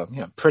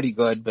 Pretty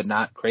good, but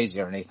not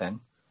crazy or anything.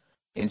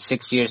 In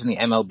 6 years in the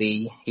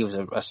MLB, he was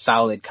a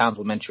solid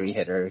complementary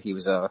hitter. He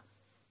was a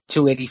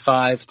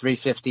 285,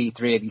 350,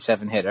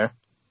 387 hitter.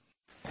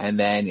 And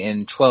then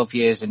in 12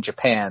 years in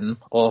Japan,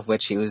 all of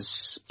which he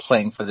was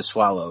playing for the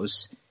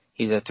Swallows,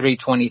 he's a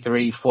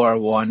 323,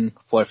 401,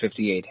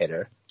 458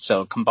 hitter.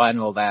 So combine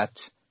all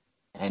that,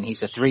 and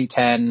he's a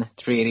 310,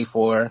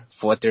 384,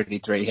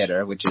 433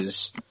 hitter, which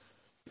is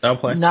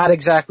not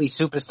exactly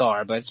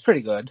superstar, but it's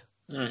pretty good.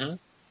 Mm-hmm.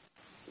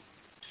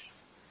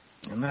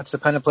 And that's the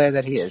kind of player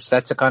that he is.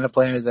 That's the kind of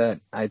player that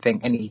I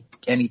think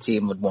any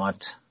team would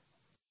want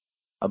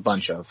a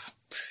bunch of.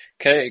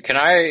 Can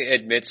I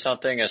admit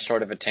something as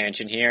sort of a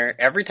tangent here?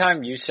 Every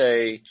time you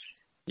say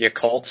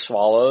Yakult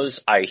Swallows,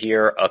 I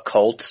hear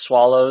Occult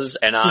Swallows,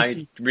 and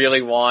I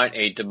really want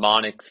a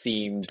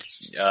demonic-themed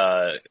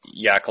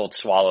Yakult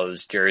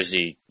Swallows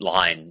jersey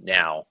line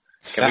now.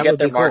 Can we get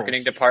their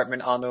marketing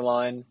department on their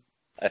line?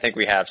 I think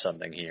we have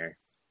something here.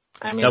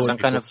 Some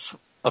kind of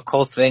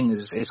occult thing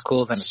is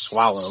cooler than a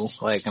swallow.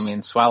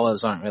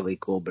 Swallows aren't really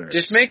cool birds.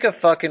 Just make a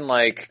fucking,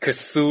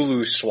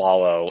 Cthulhu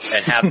swallow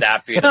and have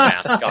that be the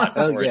mascot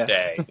for a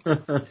day.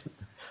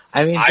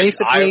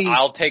 Basically...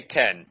 I'll take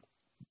 10.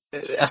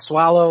 A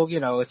swallow,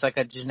 it's like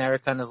a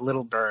generic kind of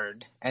little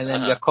bird. And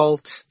then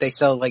Yakult, they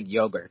sell,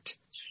 yogurt.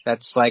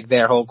 That's,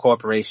 their whole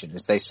corporation,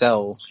 is they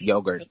sell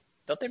yogurt.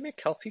 Don't they make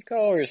Calpico,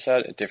 or is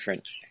that a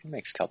different... Who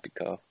makes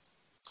Calpico?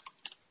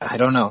 I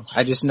don't know.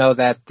 I just know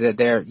that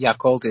their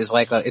Yakult is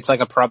it's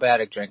like a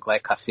probiotic drink,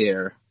 like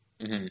kefir,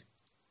 mm-hmm.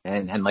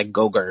 and like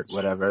Go-Gurt,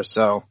 whatever.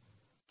 So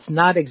it's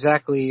not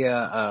exactly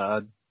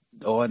a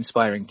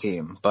awe-inspiring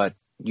team, but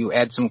you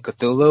add some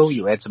Cthulhu,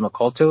 you add some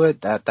occult to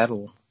it,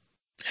 that'll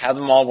Have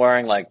them all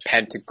wearing like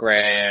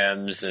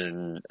pentagrams,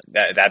 and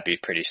that'd be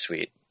pretty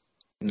sweet.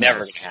 Never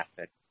gonna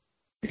happen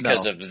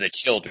because of the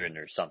children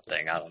or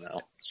something. I don't know.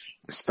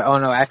 Oh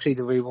no, actually,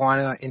 do we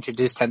want to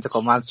introduce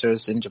tentacle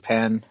monsters in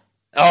Japan?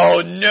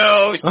 Oh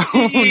no,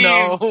 Steve!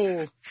 Oh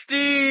no,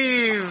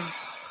 Steve!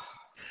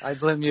 I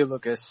blame you,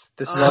 Lucas.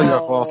 This is all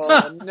your fault.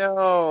 Oh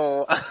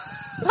no! I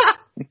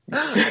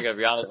gotta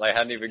be honest, I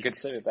hadn't even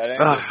considered that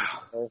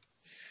angle.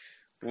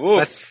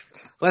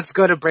 Let's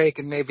go to break,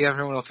 and maybe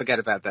everyone will forget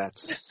about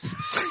that.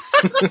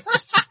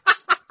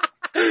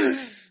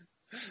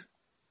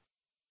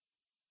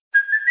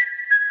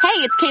 Hey,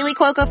 it's Kaylee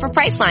Cuoco for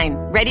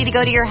Priceline. Ready to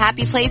go to your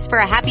happy place for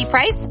a happy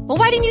price? Well,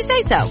 why didn't you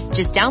say so?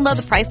 Just download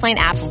the Priceline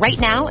app right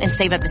now and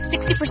save up to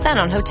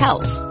 60% on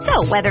hotels.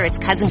 So whether it's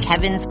Cousin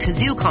Kevin's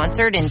Kazoo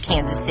Concert in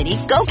Kansas City,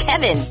 go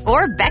Kevin,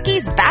 or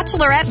Becky's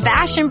Bachelorette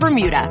Bash in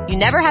Bermuda, you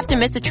never have to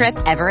miss a trip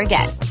ever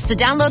again. So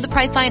download the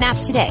Priceline app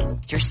today.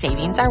 Your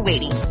savings are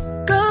waiting.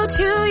 Go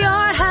to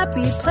your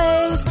happy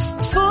place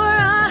for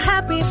a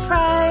happy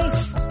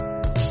price.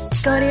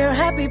 Go to your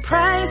happy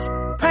price,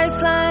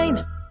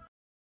 Priceline.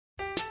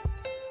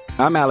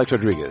 I'm Alex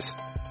Rodriguez.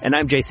 And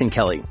I'm Jason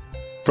Kelly.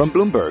 From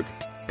Bloomberg,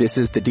 this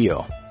is The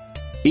Deal.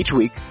 Each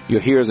week,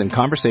 you'll hear us in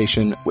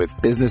conversation with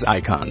business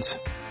icons.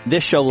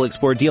 This show will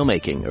explore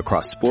deal-making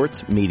across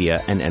sports,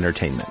 media, and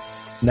entertainment.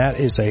 That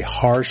is a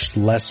harsh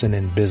lesson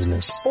in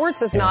business.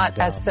 Sports is not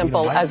as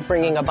simple as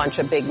bringing a bunch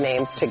of big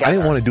names together. I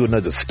didn't want to do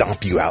another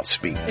stomp you out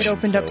speech. It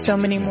opened up so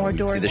many more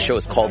doors. The show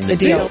is called The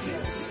Deal.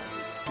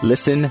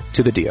 Listen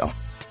to The Deal.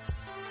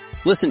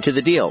 Listen to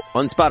The Deal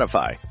on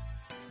Spotify.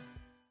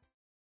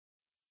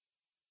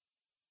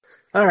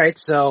 All right,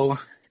 so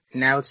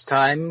now it's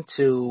time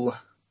to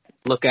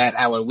look at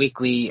our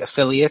weekly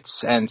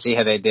affiliates and see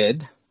how they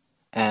did.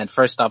 And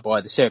first up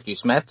are the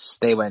Syracuse Mets.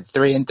 They went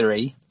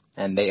 3-3,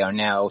 and they are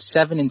now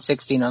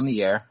 7-16 on the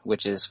year,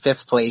 which is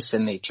 5th place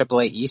in the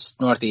AAA East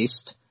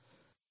Northeast,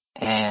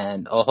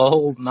 and a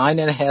whole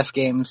 9.5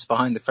 games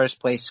behind the first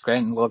place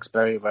Scranton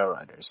Wilkes-Barre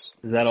Roadrunners.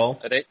 Is that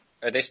all?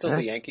 Are they still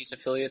the Yankees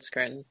affiliate,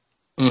 Scranton?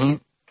 Mm-hmm.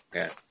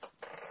 Okay.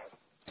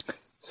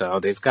 So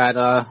they've got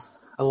a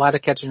lot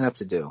of catching up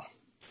to do.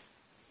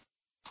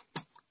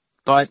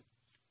 But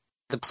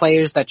the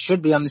players that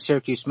should be on the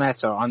Syracuse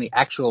Mets are on the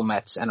actual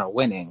Mets and are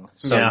winning.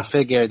 So you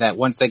figure that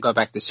once they go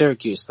back to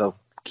Syracuse, they'll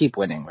keep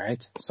winning,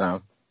 right?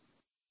 So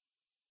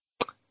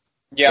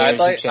yeah, I'd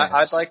like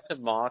to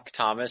mock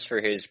Thomas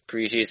for his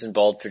preseason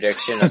bold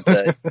prediction of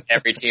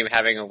every team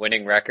having a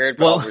winning record,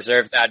 but I'll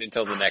reserve that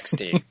until the next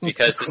team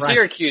because the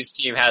Syracuse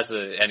team has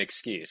an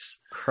excuse.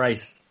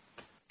 Christ.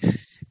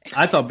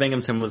 I thought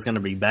Binghamton was going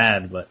to be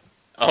bad, but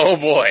oh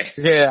boy.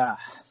 Yeah.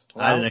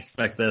 Well, I didn't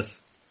expect this.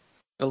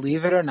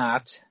 Believe it or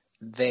not,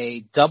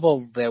 they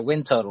doubled their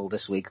win total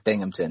this week,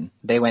 Binghamton.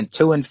 They went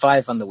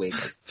 2-5 on the week.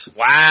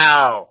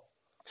 Wow.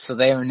 So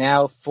they are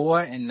now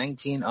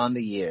 4-19 on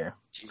the year.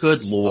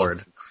 Good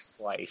Lord.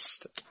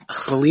 Christ.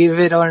 Believe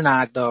it or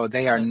not, though,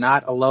 they are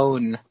not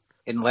alone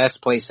in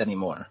last place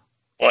anymore.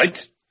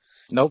 What?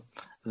 Nope.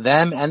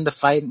 Them and the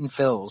Fightin'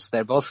 Phils,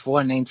 they're both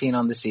 4-19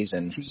 on the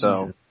season. Jesus.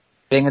 So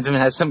Binghamton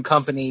has some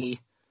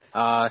company,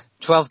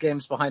 12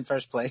 games behind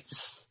first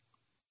place.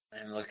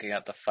 I'm looking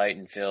at the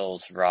Fightin'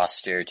 Phils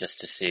roster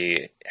just to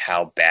see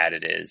how bad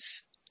it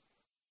is.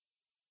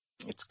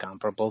 It's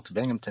comparable to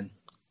Binghamton.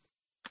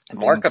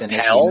 Mark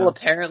Appel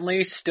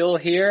apparently still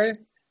here.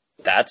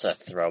 That's a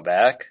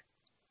throwback.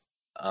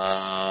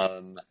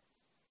 Yikes.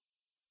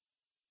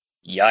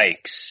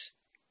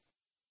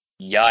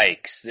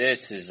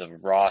 This is a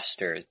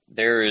roster.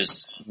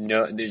 There's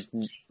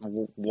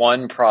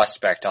one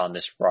prospect on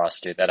this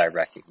roster that I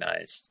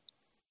recognized.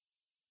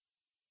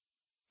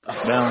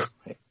 Well,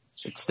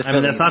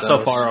 that's not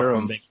so far off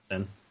from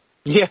Binghamton.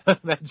 Yeah,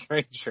 that's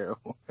very true.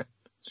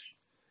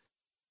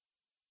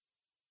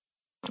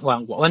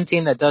 Well, one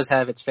team that does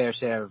have its fair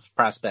share of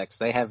prospects,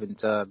 they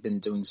haven't been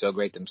doing so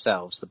great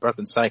themselves, the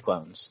Brooklyn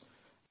Cyclones.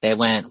 They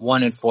went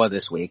 1-4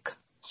 this week,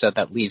 so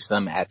that leaves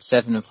them at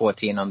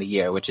 7-14 on the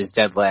year, which is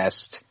dead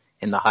last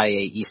in the High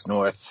A East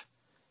North,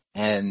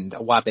 and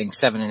a whopping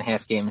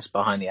 7.5 games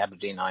behind the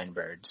Aberdeen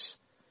Ironbirds.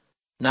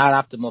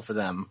 Not optimal for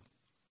them.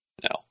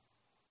 No.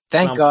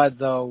 Thank God,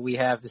 though, we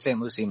have the St.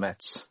 Lucie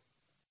Mets.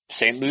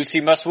 St.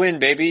 Lucie must win,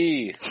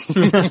 baby!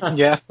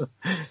 Yeah.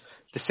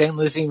 The St.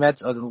 Lucie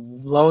Mets are the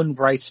lone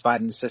bright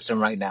spot in the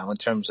system right now in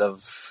terms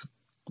of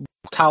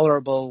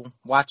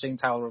watching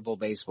tolerable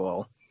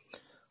baseball.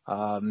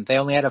 They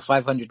only had a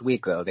 500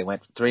 week, though. They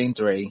went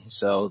 3-3,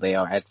 so they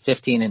are at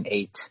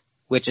 15-8,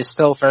 which is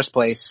still first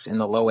place in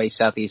the Low A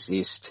Southeast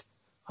East.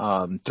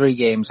 3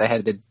 games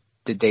ahead of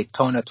the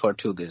Daytona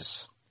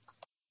Tortugas.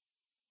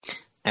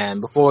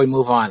 And before we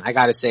move on, I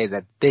gotta say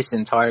that this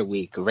entire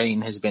week,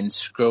 Rain has been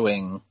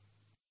screwing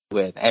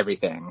with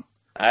everything.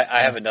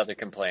 I have another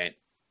complaint.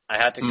 I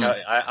had to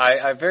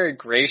I very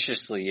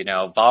graciously,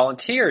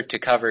 volunteered to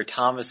cover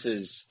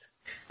Thomas's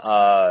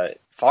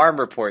farm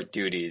report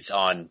duties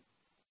on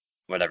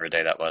whatever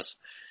day that was.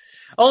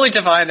 Only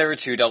to find there were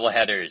 2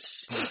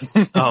 doubleheaders.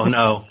 Oh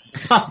no.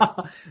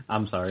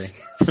 I'm sorry.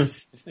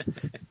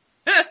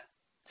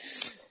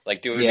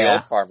 Like doing the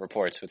old farm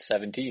reports with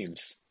 7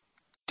 teams.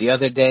 The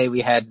other day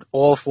we had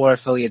all 4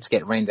 affiliates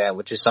get rained out,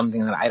 which is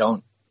something that I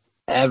don't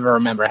ever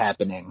remember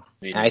happening.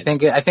 I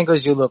think it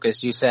was you,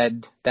 Lucas. You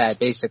said that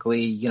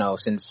basically, you know,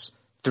 since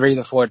 3 of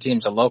the 4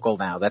 teams are local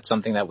now, that's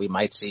something that we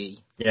might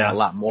see a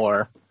lot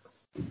more.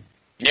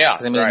 Yeah,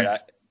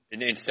 right.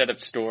 Instead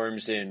of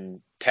storms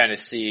in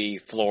Tennessee,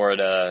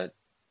 Florida,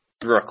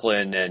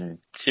 Brooklyn, and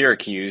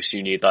Syracuse,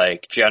 you need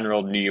like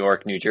general New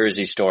York, New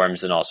Jersey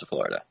storms and also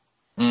Florida.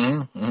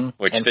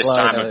 Which and this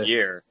Florida, time of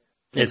year,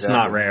 it's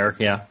not rare.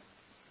 Yeah,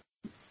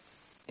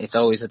 it's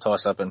always a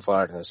toss-up in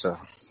Florida. So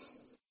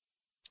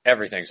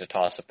everything's a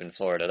toss-up in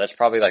Florida. That's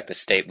probably like the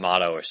state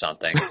motto or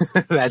something.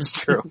 That's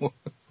true.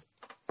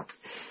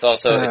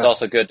 It's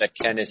also good that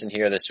Ken isn't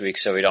here this week,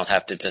 so we don't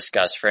have to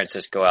discuss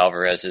Francisco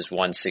Alvarez's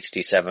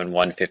 167,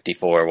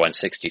 154,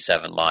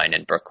 167 line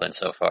in Brooklyn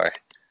so far.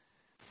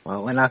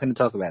 Well, we're not going to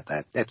talk about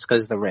that. That's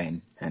because of the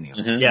rain,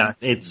 anyway. Yeah,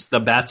 the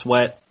bat's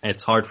wet.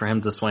 It's hard for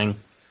him to swing.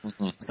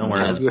 Don't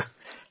worry.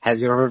 Have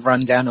you ever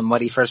run down a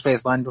muddy first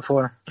base line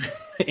before?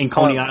 In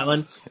Coney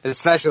Island?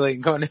 Especially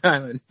in Coney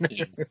Island.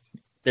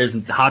 There's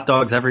hot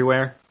dogs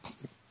everywhere.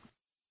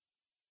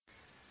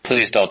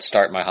 Please don't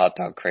start my hot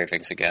dog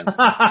cravings again.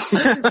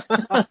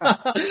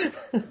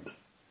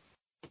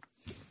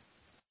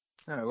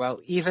 Well,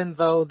 even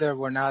though there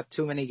were not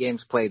too many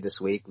games played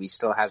this week, we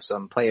still have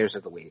some players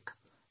of the week.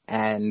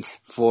 And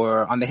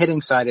on the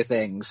hitting side of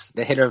things,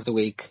 the hitter of the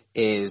week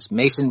is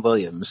Mason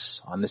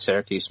Williams on the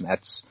Syracuse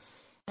Mets.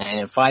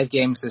 And in 5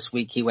 games this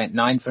week, he went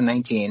 9 for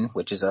 19,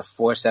 which is a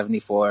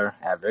 .474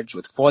 average,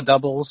 with 4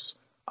 doubles,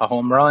 a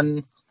home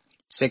run,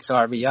 6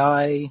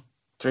 RBI,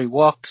 3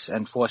 walks,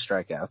 and 4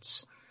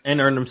 strikeouts. And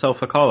earned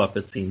himself a call-up,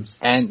 it seems.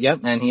 And he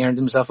earned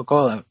himself a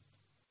call-up,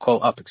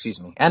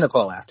 and a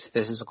call-out.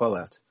 This is a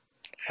call-out.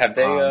 Have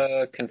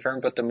they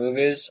confirmed what the move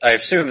is? I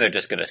assume they're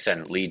just going to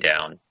send Lee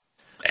down.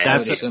 And I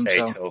would assume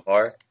so.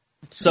 Tovar.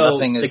 So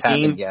nothing has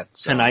happened yet.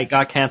 So. Tonight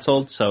got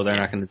canceled, so they're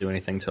not going to do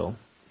anything till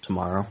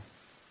tomorrow.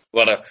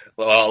 Well,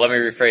 let me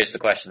rephrase the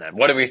question then.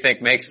 What do we think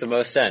makes the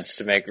most sense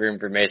to make room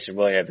for Mason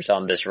Williams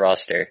on this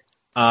roster?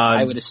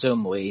 I would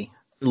assume Lee.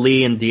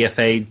 Lee and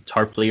DFA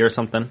Tarpley or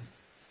something.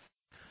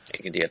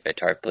 You can DFA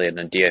Tarpley and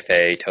then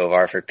DFA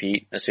Tovar for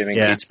Pete, assuming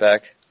Pete's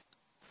back.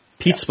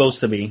 Pete's supposed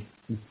to be.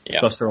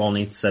 Yeah. Buster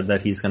Olney said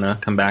that he's going to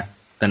come back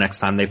the next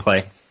time they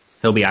play.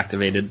 He'll be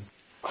activated.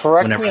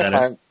 Correct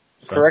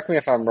me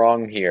if I'm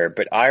wrong here,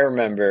 but I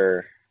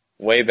remember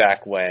way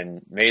back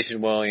when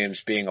Mason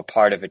Williams being a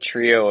part of a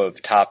trio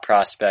of top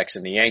prospects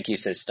in the Yankee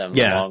system,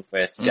 along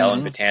with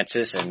Dellin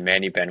Betances and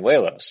Manny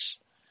Benuelos.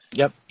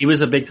 Yep. He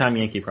was a big-time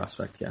Yankee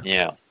prospect,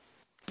 Yeah.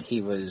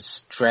 He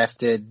was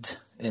drafted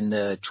in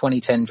the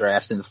 2010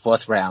 draft in the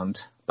 4th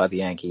round by the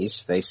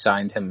Yankees. They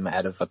signed him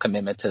out of a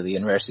commitment to the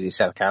University of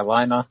South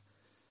Carolina.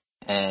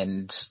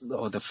 And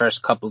the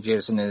first couple of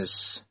years in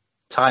his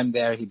time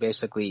there, he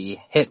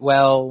basically hit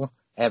well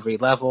every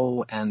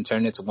level and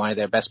turned into one of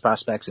their best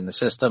prospects in the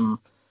system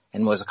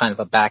and was a kind of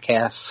a back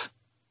half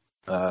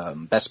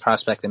best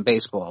prospect in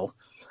baseball.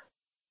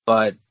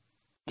 But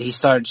he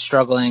started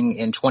struggling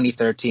in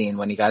 2013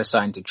 when he got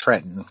assigned to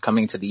Trenton.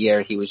 Coming to the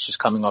year, he was just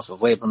coming off of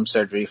labrum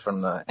surgery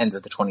from the end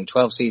of the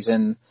 2012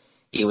 season.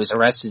 He was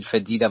arrested for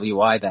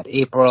DWI that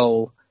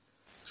April.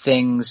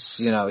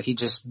 He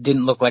just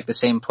didn't look like the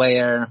same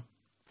player,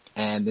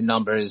 and the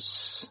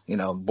numbers,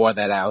 bore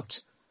that out.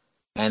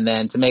 And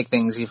then to make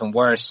things even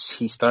worse,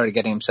 he started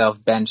getting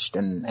himself benched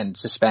and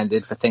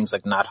suspended for things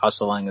like not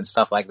hustling and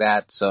stuff like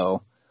that.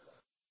 So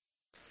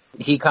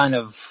he kind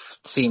of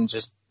seemed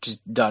just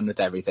done with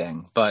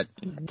everything. But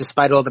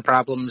despite all the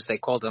problems, they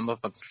called him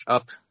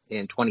up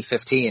in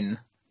 2015,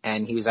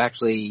 and he was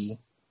actually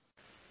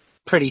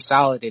pretty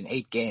solid in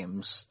 8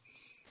 games.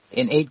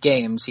 In 8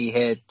 games, he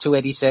hit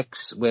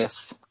 .286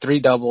 with 3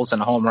 doubles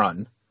and a home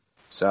run.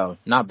 So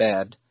not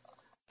bad.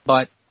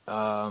 But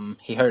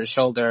he hurt his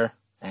shoulder,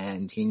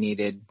 and he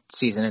needed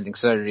season-ending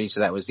surgery,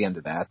 so that was the end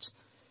of that.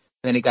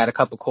 Then he got a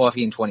cup of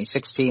coffee in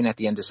 2016 at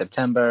the end of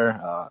September,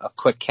 a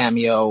quick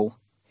cameo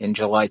in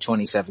July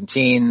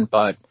 2017,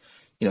 but,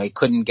 he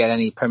couldn't get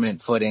any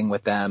permanent footing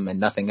with them, and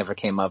nothing ever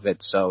came of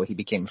it, so he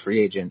became a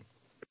free agent.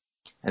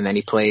 And then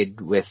he played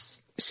with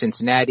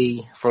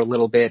Cincinnati for a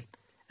little bit,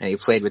 and he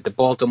played with the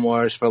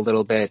Baltimores for a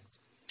little bit,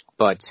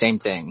 but same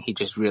thing. He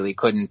just really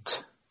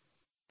couldn't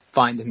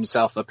find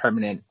himself a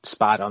permanent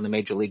spot on the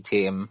major league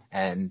team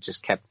and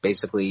just kept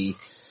basically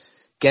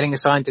getting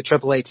assigned to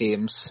AAA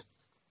teams.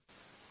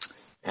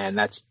 And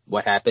that's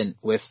what happened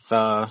with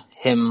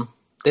him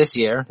this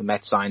year. The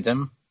Mets signed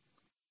him,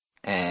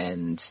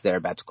 and they're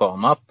about to call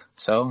him up.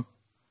 So,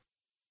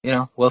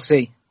 we'll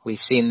see.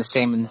 We've seen the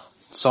same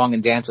song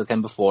and dance with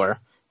him before,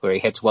 where he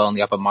hits well in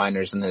the upper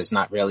minors and is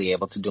not really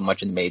able to do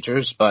much in the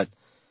majors, but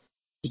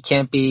he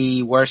can't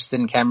be worse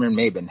than Cameron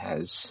Maybin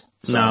has.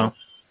 So. No.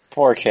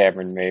 Poor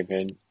Cameron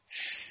Maybin.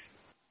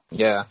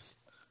 Yeah.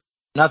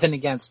 Nothing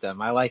against him.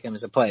 I like him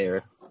as a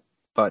player,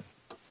 but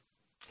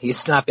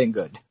he's not been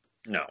good.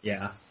 No.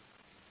 Yeah.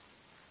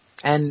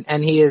 And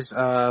he is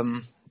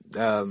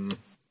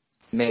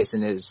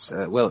Mason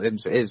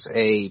Williams is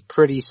a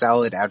pretty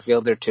solid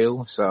outfielder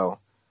too, so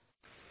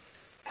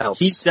helps.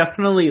 He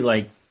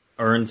definitely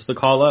earns the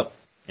call up,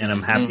 and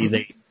I'm happy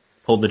they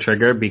pulled the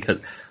trigger because,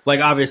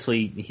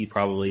 obviously he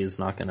probably is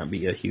not going to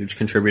be a huge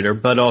contributor,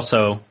 but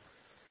also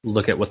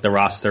look at what the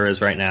roster is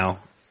right now,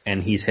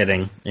 and he's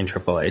hitting in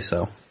AAA,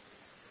 so.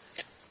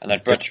 And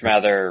I'd much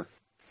rather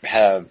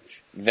have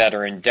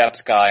veteran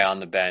depth guy on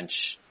the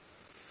bench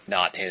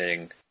not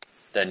hitting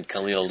than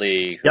Khalil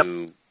Lee,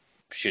 who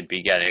should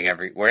be getting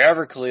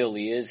wherever Khalil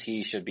Lee is,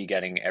 he should be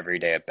getting every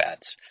day at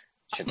bats.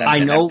 I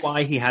know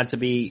why he had to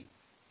be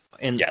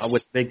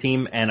with the big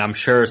team, and I'm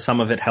sure some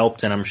of it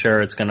helped, and I'm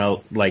sure it's going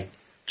to,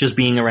 just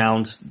being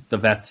around the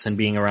vets and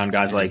being around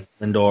guys like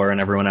Lindor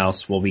and everyone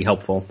else will be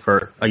helpful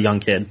for a young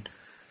kid.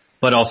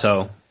 But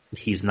also,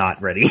 he's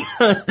not ready.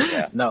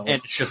 No.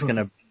 And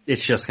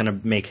it's just gonna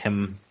make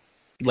him,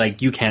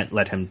 you can't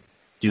let him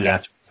do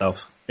that to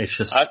himself. It's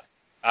just...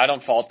 I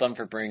don't fault them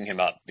for bringing him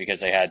up because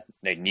they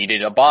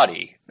needed a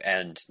body,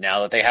 and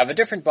now that they have a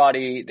different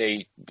body,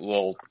 they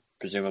will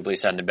presumably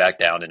send him back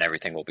down, and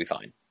everything will be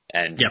fine.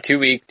 And 2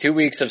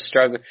 weeks of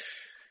struggle,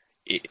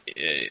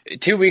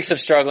 2 weeks of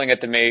struggling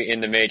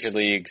in the major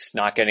leagues,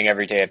 not getting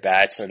every day at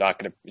bats, is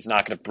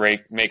not gonna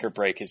make or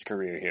break his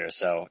career here.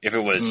 So if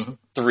it was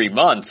 3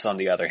 months, on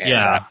the other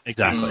hand,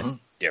 exactly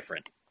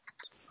different.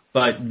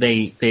 But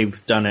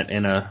they've done it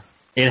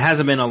it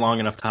hasn't been a long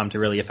enough time to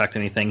really affect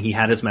anything. He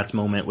had his Mets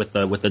moment with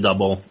the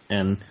double,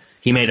 and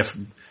he made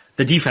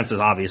the defense is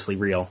obviously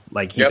real.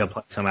 He could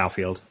play some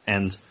outfield,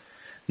 and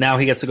now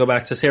he gets to go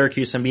back to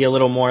Syracuse and be a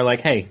little more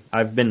hey,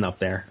 I've been up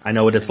there. I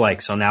know what it's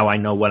like, so now I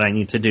know what I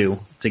need to do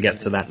to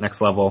get to that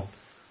next level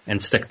and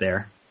stick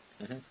there.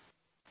 Mm-hmm.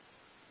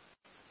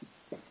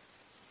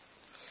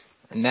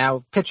 And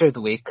now, pitcher of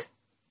the week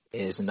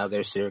is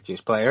another Syracuse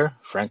player,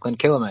 Franklin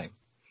Kilome.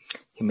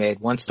 He made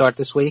one start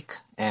this week,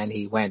 and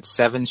he went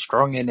 7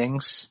 strong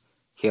innings.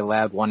 He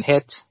allowed 1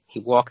 hit. He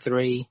walked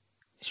 3,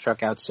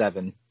 struck out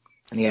 7,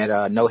 and he had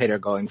a no-hitter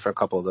going for a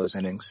couple of those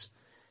innings.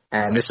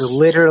 And this is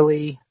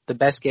literally the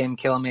best game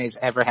Kilome's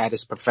ever had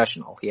as a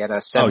professional. He had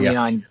a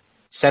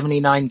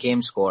 79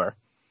 game score,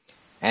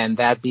 and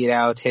that beat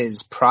out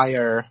his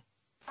prior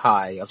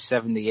high of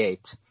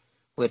 78,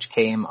 which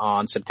came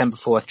on September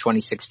 4th,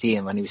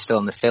 2016, when he was still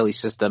in the Philly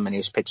system and he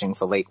was pitching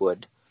for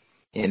Lakewood.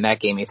 In that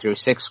game, he threw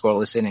 6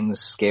 scoreless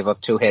innings, gave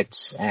up 2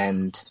 hits,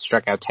 and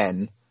struck out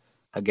 10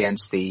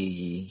 against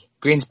the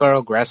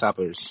Greensboro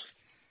Grasshoppers.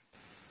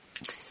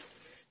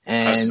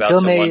 And I was about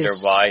to wonder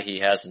why he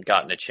hasn't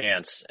gotten a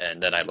chance,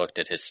 and then I looked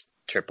at his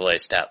AAA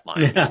stat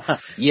line.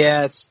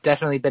 Yeah, it's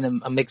definitely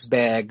been a mixed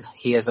bag.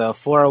 He has a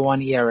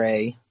 4.01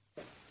 ERA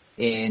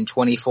in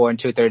 24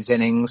 2/3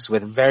 innings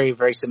with very,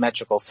 very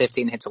symmetrical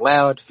 15 hits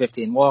allowed,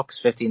 15 walks,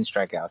 15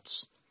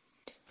 strikeouts.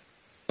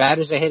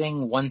 Batters are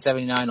hitting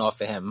 179 off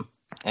of him,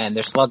 and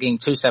they're slugging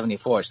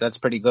 274, so that's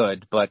pretty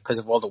good. But because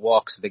of all the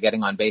walks, they're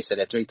getting on base at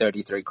a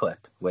 333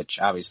 clip, which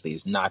obviously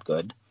is not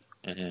good.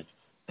 Mm-hmm.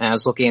 And I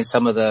was looking at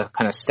some of the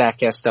kind of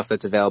StatCast stuff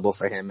that's available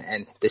for him,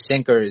 and the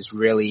sinker is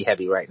really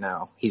heavy right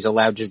now. He's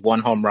allowed just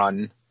 1 home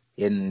run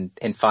in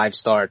 5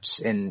 starts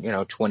in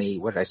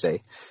 24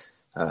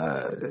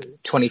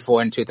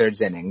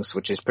 2/3 innings,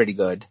 which is pretty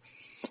good.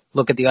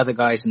 Look at the other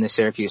guys in the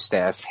Syracuse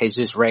staff.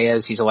 Jesus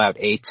Reyes, he's allowed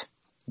 8.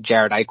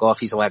 Jared Eichhoff,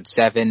 he's allowed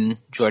 7.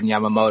 Jordan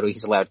Yamamoto,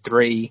 he's allowed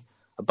 3.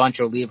 A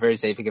bunch of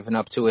relievers, they've given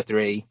up 2 or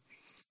 3.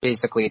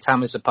 Basically,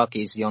 Thomas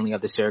Apucky is the only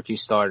other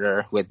Syracuse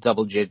starter with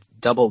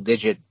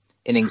double-digit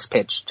innings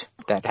pitched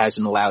that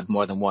hasn't allowed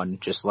more than 1,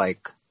 just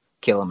like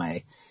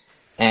Kilome.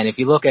 And if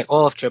you look at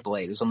all of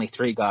AAA, there's only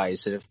 3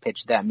 guys that have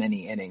pitched that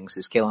many innings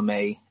as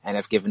Kilome and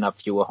have given up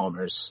fewer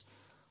homers.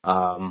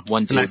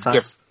 One dude,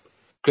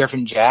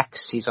 Griffin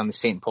Jacks, he's on the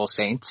St. Paul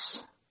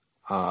Saints.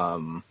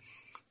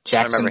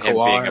 Jackson I remember him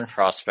Kowar, being a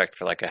prospect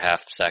for like a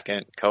half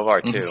second.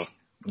 Kovar too.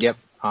 Yep,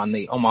 on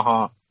the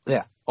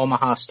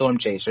Omaha Storm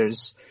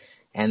Chasers.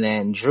 And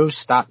then Drew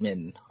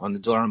Stottman on the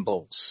Durham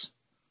Bulls.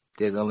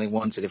 They're the only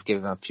ones that have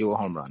given up fewer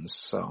home runs.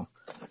 So,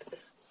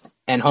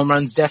 and home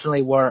runs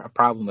definitely were a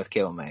problem with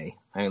Kilome.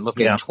 I mean, look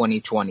at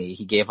 2020.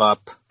 He gave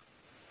up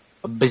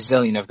a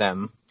bazillion of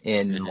them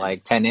in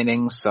like 10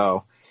 innings.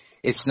 So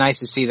it's nice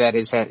to see that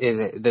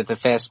that the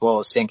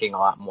fastball is sinking a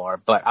lot more.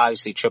 But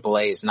obviously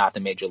AAA is not the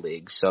major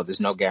league. So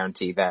there's no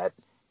guarantee that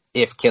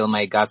if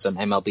Kilome got some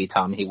MLB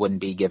time, he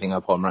wouldn't be giving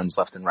up home runs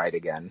left and right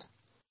again.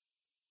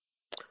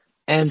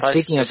 And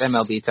speaking of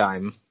MLB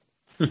time,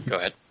 go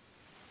ahead.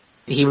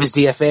 He was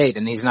DFA'd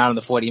and he's not on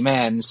the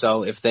 40-man.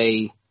 So if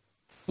they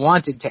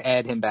wanted to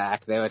add him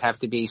back, there would have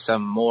to be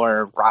some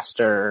more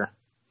roster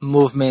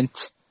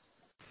movement,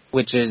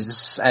 which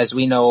is, as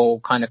we know,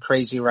 kind of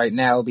crazy right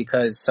now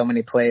because so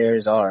many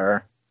players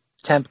are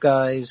temp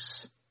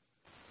guys.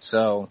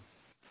 So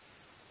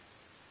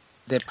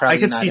they're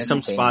probably not. I could see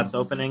some spots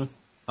opening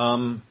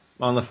on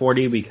the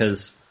 40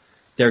 because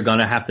they're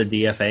gonna have to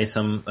DFA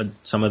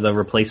some of the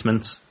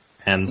replacements.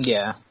 And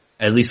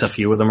at least a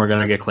few of them are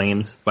going to get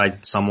claimed by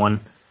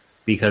someone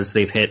because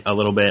they've hit a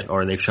little bit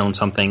or they've shown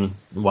something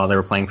while they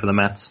were playing for the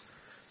Mets.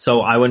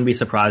 So I wouldn't be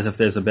surprised if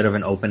there's a bit of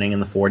an opening in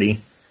the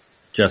 40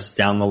 just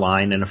down the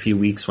line in a few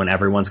weeks when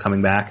everyone's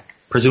coming back.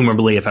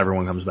 Presumably if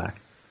everyone comes back.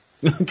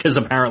 Because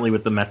apparently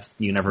with the Mets,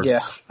 you never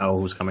know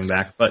who's coming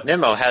back. But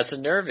Nimmo has a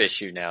nerve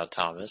issue now,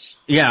 Thomas.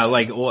 Yeah,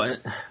 like,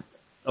 what?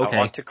 Okay. I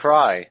want to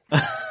cry.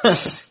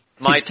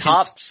 My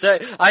top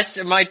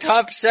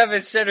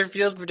 7 center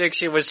field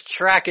prediction was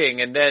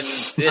tracking, and then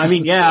this. I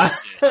mean, yeah.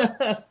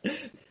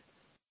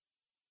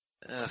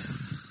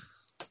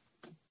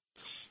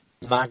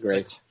 Not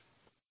great.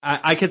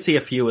 I could see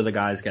a few of the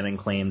guys getting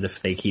claimed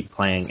if they keep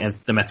playing, and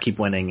if the Mets keep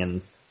winning,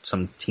 and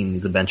some team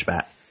needs a bench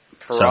bat.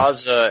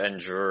 Peraza and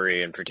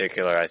Drury in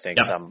particular, I think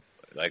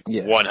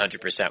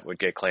 100% would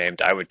get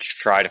claimed. I would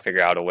try to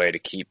figure out a way to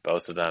keep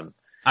both of them.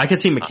 I could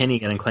see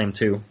McKinney getting claimed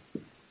too.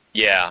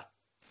 Yeah.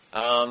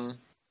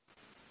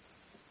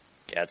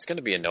 It's going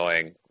to be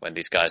annoying when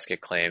these guys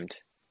get claimed.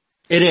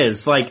 It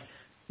is. Like,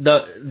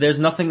 there's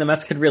nothing the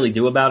Mets could really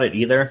do about it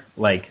either.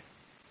 Like,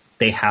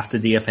 they have to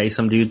DFA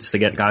some dudes to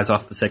get guys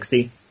off the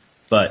 60.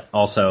 But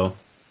also,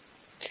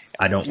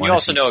 I don't want to. You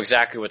also know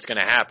exactly what's going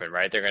to happen,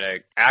 right? They're going to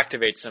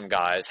activate some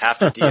guys, have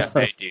to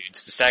DFA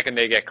dudes. The second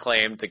they get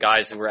claimed, the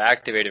guys that were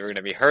activated are going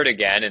to be hurt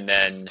again, and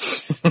then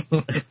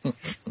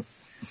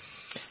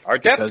our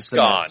depth's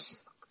gone.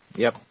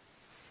 Yep.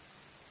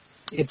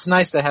 It's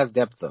nice to have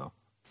depth, though.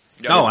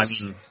 No, I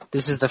mean,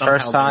 this is the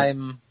first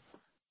time.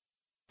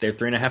 They're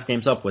 3.5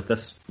 games up with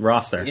this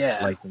roster.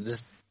 Yeah, like this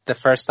is the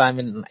first time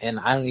in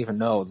I don't even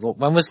know.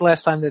 When was the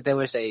last time that there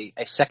was a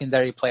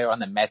secondary player on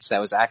the Mets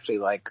that was actually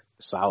like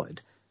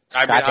solid?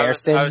 I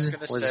was going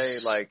to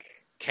say, like,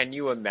 can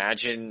you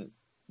imagine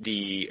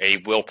a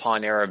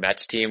Wilpon era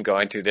Mets team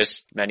going through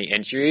this many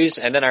injuries?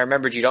 And then I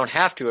remembered you don't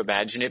have to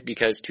imagine it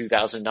because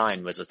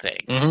 2009 was a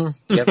thing.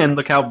 Mm-hmm. Yep. And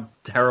look how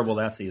terrible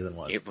that season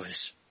was. It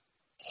was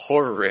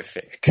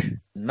horrific.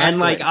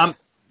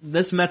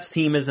 This Mets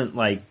team isn't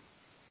like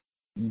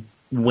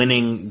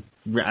winning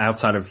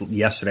outside of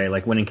yesterday,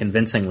 like winning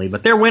convincingly,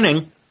 but they're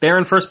winning. They're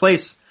in first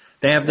place.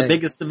 They have the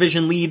biggest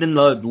division lead in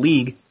the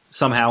league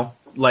somehow.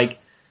 Like,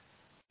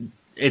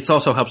 it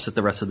also helps that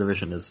the rest of the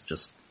division is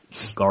just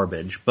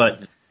garbage,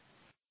 but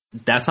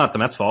that's not the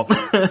Mets' fault.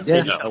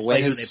 They just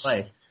play who they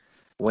play.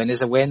 Win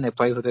is a win. They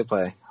play who they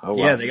play. Oh,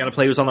 wow. Yeah, they got to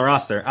play who's on the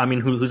roster. I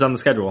mean, who's on the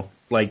schedule.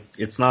 Like,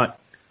 it's not.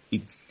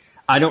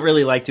 I don't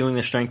really like doing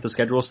the strength of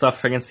schedule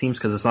stuff against teams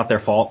because it's not their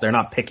fault. They're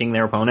not picking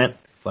their opponent.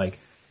 Like,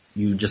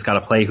 you just got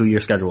to play who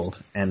you're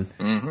scheduled.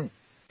 And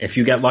if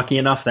you get lucky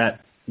enough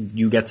that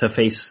you get to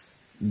face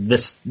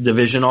this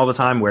division all the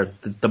time, where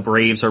the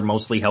Braves are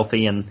mostly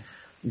healthy and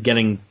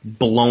getting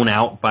blown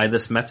out by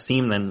this Mets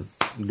team, then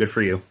good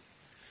for you.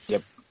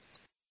 Yep.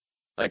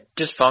 Like,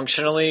 just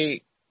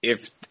functionally,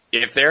 if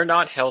they're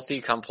not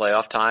healthy come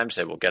playoff times,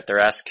 they will get their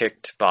ass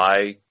kicked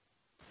by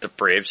the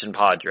Braves and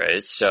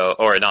Padres.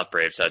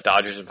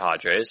 Dodgers and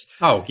Padres.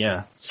 Oh,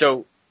 yeah.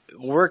 So,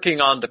 working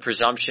on the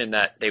presumption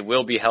that they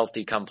will be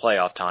healthy come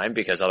playoff time,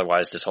 because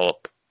otherwise this whole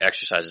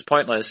exercise is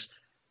pointless,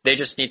 they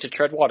just need to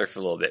tread water for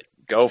a little bit.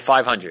 Go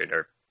 500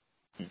 or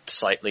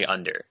slightly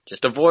under.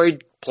 Just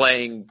avoid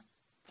playing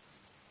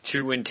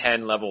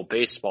 2-10 level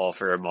baseball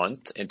for a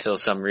month until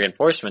some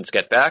reinforcements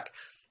get back,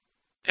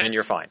 and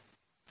you're fine.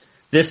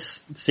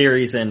 This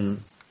series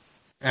in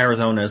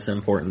Arizona is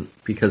important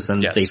because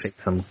then they face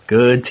some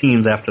good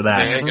teams after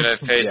that. They're going to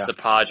face the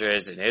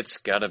Padres, and it's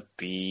going to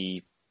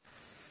be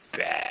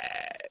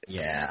bad.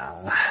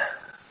 Yeah.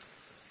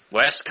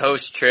 West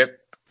Coast trip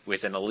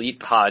with an elite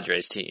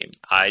Padres team.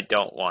 I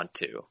don't want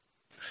to.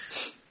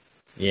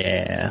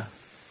 Yeah.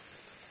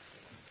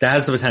 That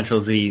has the potential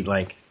to be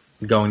like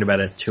going to bed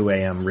at 2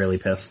 a.m. really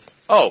pissed.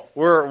 Oh,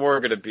 we're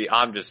going to be,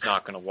 I'm just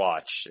not going to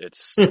watch.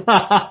 It's.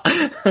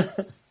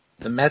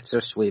 The Mets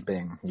are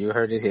sweeping. You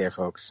heard it here,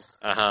 folks.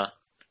 Uh-huh.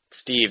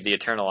 Steve, the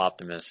eternal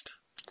optimist.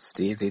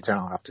 Steve, the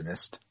eternal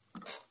optimist.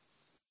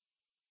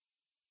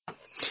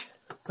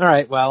 All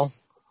right, well,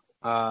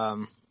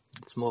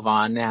 let's move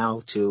on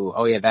now to,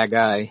 that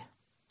guy.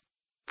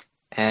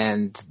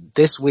 And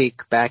this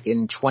week, back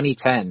in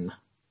 2010,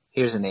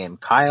 here's a name,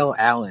 Kyle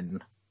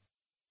Allen,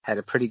 had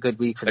a pretty good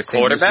week for the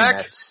quarterback?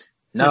 Mets.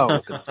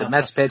 No, the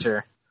Mets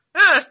pitcher.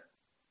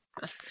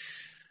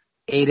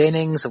 8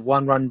 innings of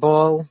 1-run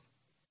ball.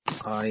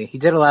 He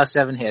did allow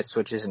 7 hits,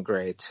 which isn't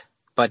great,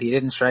 but he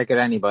didn't strike at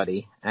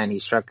anybody, and he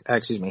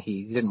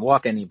didn't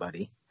walk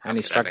anybody, and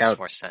he struck out.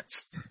 More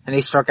sense. And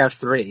he struck out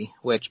 3,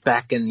 which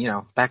back in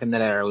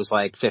that era was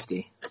like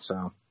 50.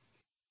 So.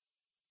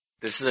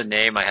 This is a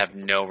name I have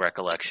no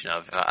recollection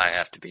of. I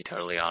have to be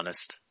totally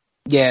honest.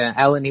 Yeah,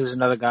 Allen, he was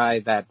another guy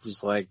that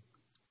was like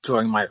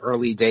during my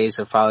early days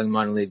of following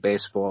minor league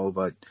baseball,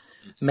 but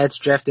Mets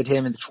drafted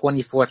him in the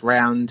 24th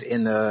round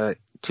in the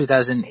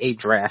 2008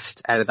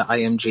 draft out of the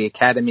IMG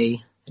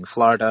Academy in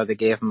Florida. They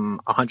gave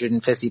him a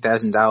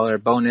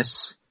 $150,000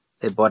 bonus.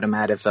 They bought him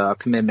out of a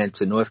commitment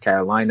to North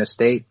Carolina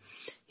State.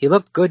 He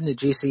looked good in the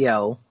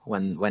GCL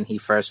when he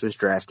first was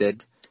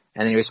drafted,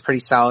 and he was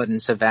pretty solid in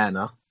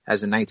Savannah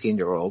as a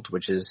 19-year-old,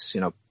 which is,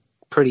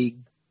 pretty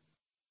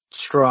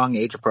strong,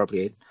 age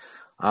appropriate.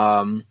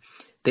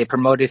 They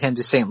promoted him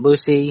to St.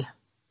 Lucie,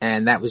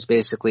 and that was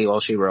basically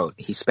all she wrote.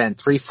 He spent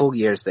 3 full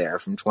years there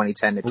from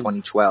 2010 to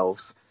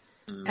 2012,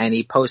 and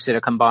he posted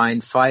a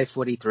combined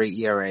 5.43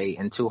 ERA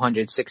and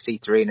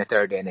 263 in the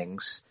third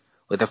innings,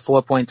 with a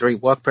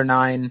 4.3 walk per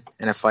 9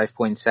 and a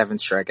 5.7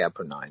 strikeout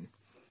per 9.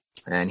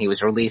 And he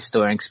was released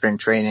during spring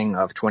training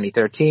of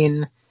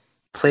 2013,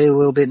 played a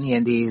little bit in the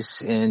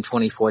Indies in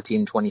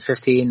 2014,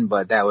 2015,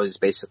 but that was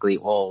basically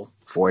all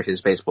for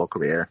his baseball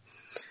career.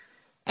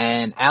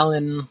 And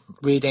Allen,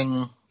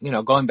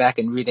 going back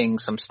and reading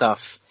some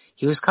stuff,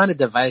 he was kind of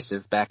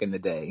divisive back in the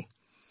day.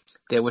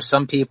 There were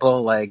some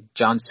people like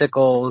John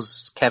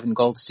Sickles, Kevin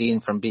Goldstein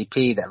from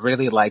BP that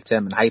really liked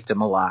him and hyped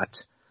him a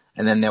lot.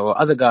 And then there were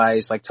other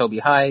guys like Toby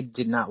Hyde,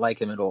 did not like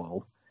him at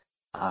all.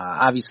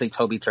 Obviously,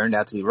 Toby turned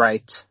out to be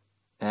right.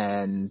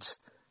 And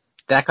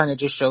that kind of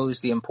just shows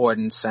the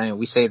importance. I mean,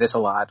 we say this a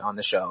lot on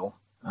the show.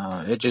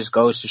 It just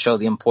goes to show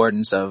the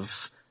importance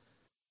of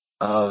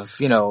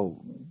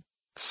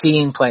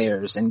seeing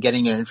players and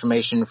getting your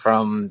information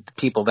from the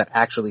people that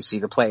actually see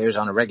the players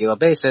on a regular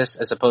basis,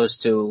 as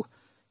opposed to,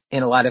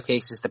 in a lot of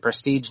cases, the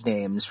prestige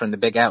names from the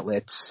big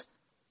outlets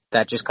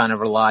that just kind of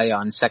rely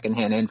on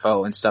secondhand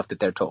info and stuff that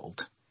they're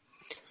told.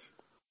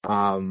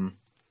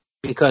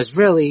 Because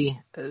really,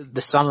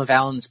 the sum of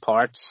Allen's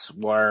parts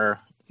were,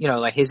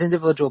 his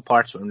individual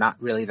parts were not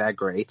really that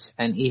great,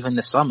 and even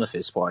the sum of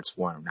his parts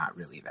were not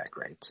really that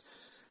great.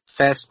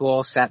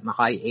 Fastball sat in the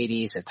high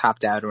 80s. It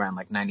topped out around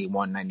like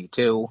 91,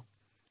 92,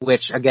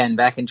 which, again,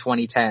 back in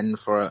 2010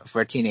 for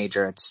a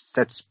teenager,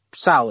 that's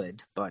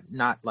solid, but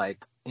not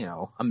like,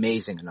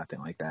 amazing or nothing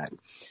like that.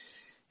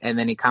 And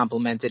then he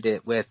complemented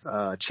it with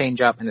a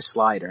changeup and a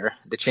slider.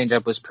 The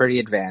changeup was pretty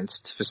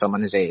advanced for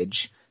someone his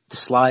age. The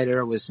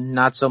slider was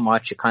not so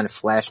much. It kind of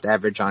flashed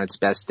average on its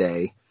best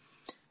day.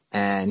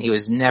 And he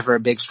was never a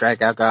big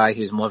strikeout guy.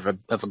 He was more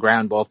of a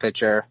ground ball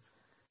pitcher.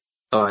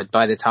 But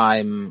by the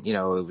time, it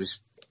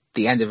was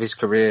the end of his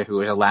career, he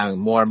was allowing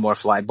more and more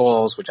fly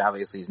balls, which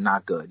obviously is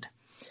not good.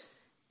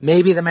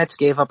 Maybe the Mets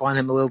gave up on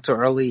him a little too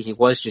early. He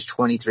was just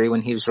 23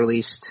 when he was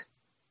released.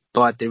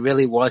 But there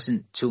really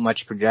wasn't too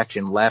much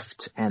projection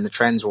left, and the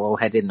trends were all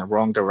headed in the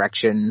wrong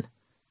direction.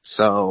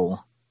 So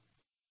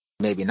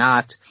maybe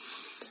not.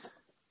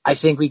 I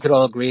think we could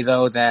all agree,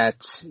 though,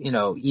 that,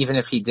 even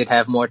if he did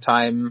have more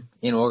time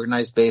in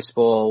organized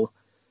baseball,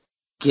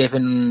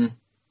 given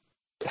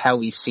how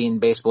we've seen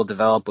baseball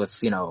develop with,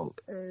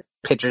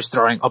 pitchers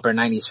throwing upper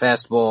 90s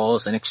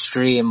fastballs and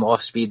extreme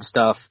off-speed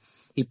stuff,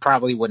 he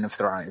probably wouldn't have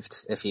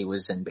thrived if he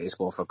was in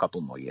baseball for a couple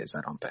more years,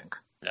 I don't think.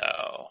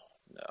 No.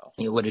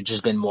 It would have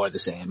just been more the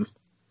same.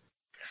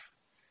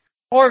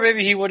 Or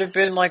maybe he would have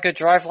been like a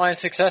Driveline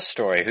success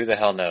story. Who the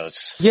hell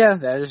knows? Yeah,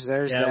 there's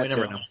that we never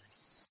too. know.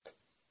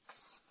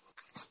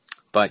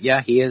 But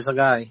yeah, he is a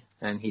guy,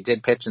 and he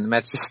did pitch in the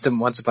Mets system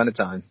once upon a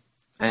time,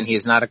 and he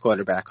is not a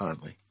quarterback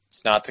currently.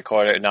 It's not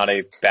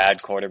a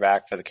bad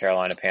quarterback for the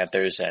Carolina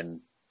Panthers.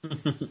 And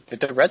did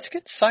the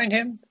Redskins sign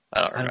him?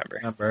 I don't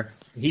remember.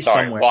 He's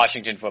Sorry, somewhere.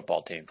 Washington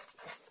football team.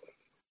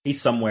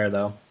 He's somewhere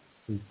though,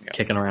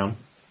 kicking around.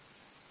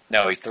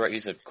 No,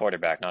 he's a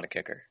quarterback, not a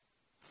kicker.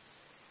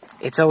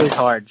 It's always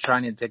hard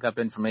trying to dig up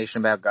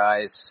information about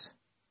guys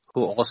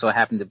who also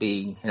happen to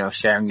be,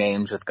 sharing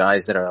names with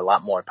guys that are a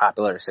lot more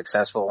popular or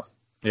successful.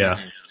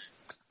 Yeah.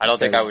 I don't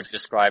think I would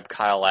describe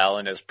Kyle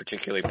Allen as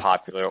particularly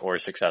popular or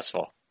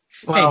successful.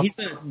 Well, hey, he's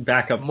a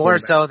backup. More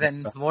so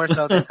than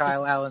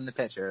Kyle Allen, the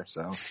pitcher.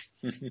 So,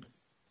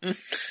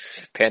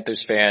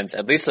 Panthers fans,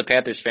 at least the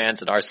Panthers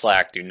fans in our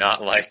Slack, do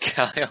not like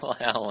Kyle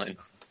Allen.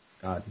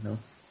 God, no.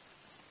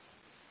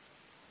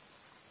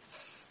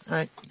 All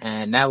right,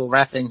 and now we'll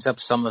wrap things up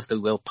some of the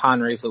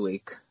Wilponery of the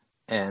week.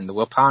 And the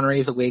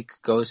Wilponery of the week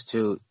goes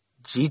to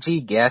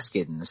Gigi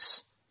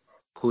Gaskins,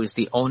 who is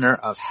the owner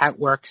of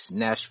Hatworks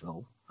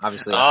Nashville.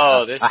 Obviously,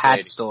 a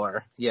hat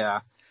store. Yeah.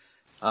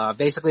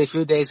 Basically, a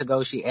few days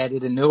ago, she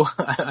added a new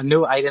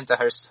item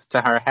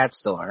to her hat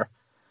store.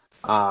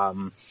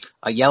 A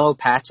yellow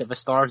patch of a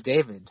Star of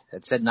David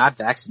that said "not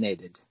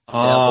vaccinated."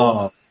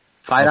 Oh,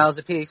 $5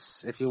 a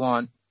piece if you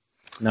want.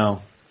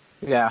 No.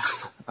 Yeah.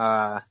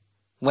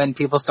 When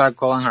people started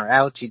calling her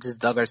out, she just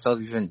dug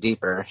herself even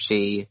deeper.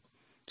 She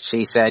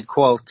said,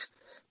 quote,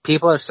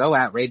 "People are so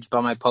outraged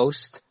by my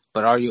post,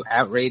 but are you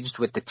outraged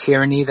with the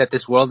tyranny that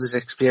this world is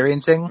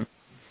experiencing?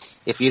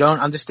 If you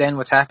don't understand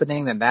what's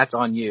happening, then that's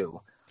on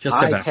you.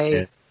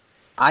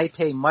 I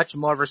pay much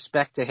more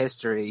respect to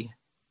history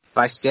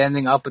by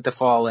standing up with the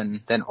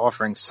fallen than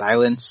offering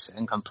silence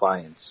and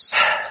compliance."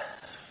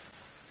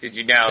 Steve,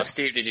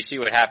 did you see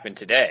what happened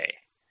today?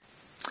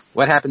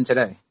 What happened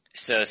today?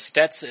 So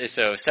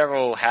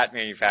several hat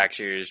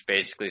manufacturers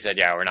basically said,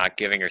 yeah, we're not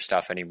giving her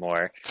stuff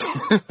anymore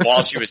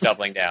while she was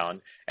doubling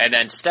down. And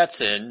then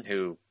Stetson,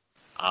 who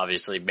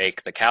obviously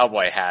make the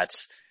cowboy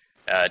hats,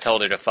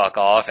 told her to fuck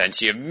off, and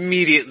she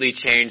immediately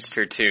changed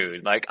her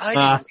tune. Like, I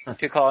didn't mean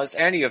to cause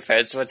any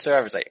offense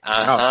whatsoever. It's like,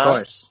 Oh, of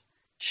course.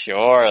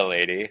 Sure,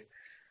 lady.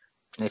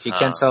 If you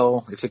can't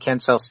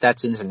sell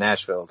Stetsons in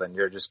Nashville, then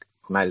you're just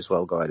might as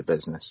well go out of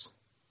business.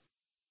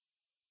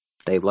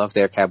 They love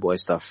their cowboy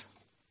stuff.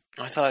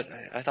 I thought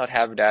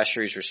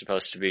haberdasheries were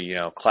supposed to be,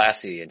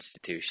 classy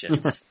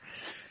institutions.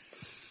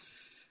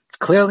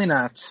 Clearly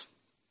not.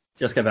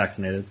 Just get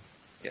vaccinated.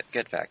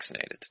 Get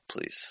vaccinated,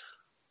 please.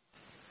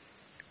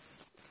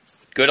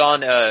 Good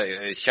on,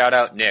 shout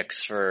out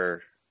Knicks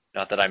for,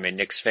 not that I'm a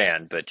Knicks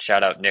fan, but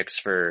shout out Knicks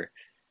for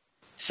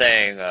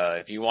saying,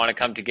 if you want to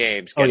come to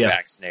games, get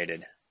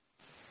vaccinated.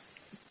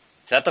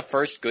 Is that the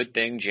first good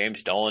thing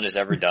James Dolan has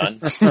ever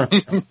done?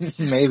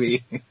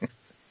 Maybe.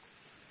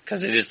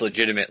 Because it is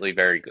legitimately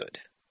very good.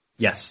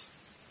 Yes.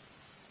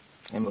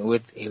 And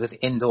with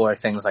indoor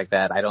things like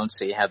that, I don't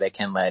see how they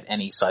can let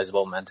any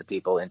sizable amount of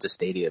people into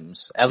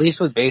stadiums. At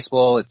least with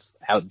baseball, it's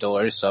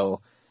outdoors,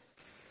 so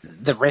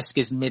the risk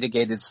is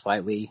mitigated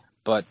slightly.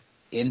 But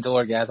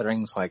indoor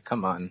gatherings, like,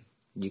 come on,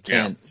 you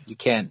can't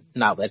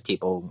not let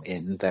people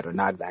in that are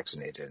not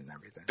vaccinated and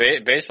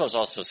everything. Baseball's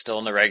also still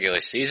in the regular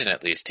season,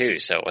 at least too,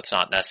 so it's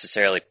not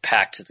necessarily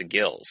packed to the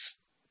gills.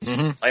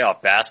 Mm-hmm.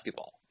 Playoff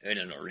basketball in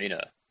an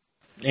arena.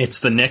 It's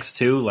the Knicks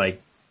too,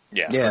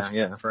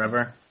 yeah,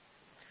 forever.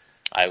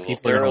 I will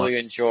thoroughly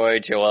enjoy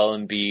Joel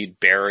Embiid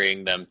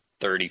burying them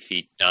 30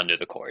 feet under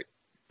the court.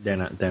 They're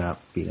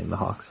not beating the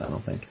Hawks, I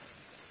don't think.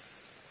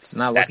 It's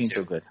not looking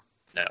too good.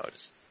 No,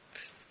 it's.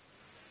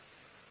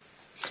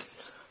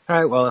 All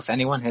right, well, if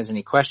anyone has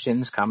any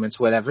questions, comments,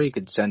 whatever, you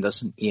could send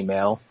us an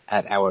email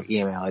at our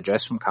email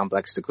address from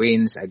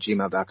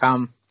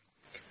complextogreens@gmail.com.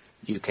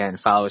 You can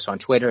follow us on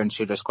Twitter and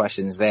shoot us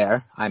questions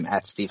there. I'm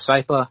at Steve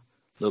Saipa.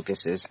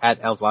 Lucas is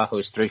at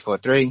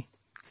elvlajos343.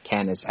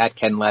 Ken is at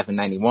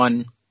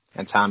Ken1191.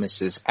 And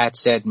Thomas is at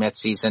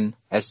SaidMetSeason,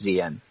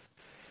 SZN.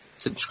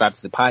 Subscribe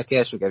to the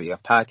podcast, wherever you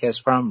have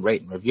podcasts from,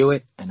 rate and review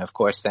it. And of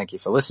course, thank you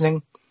for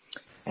listening.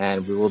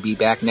 And we will be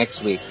back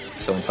next week.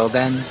 So until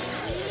then,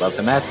 love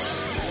the Mets.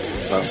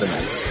 Love the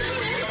Mets.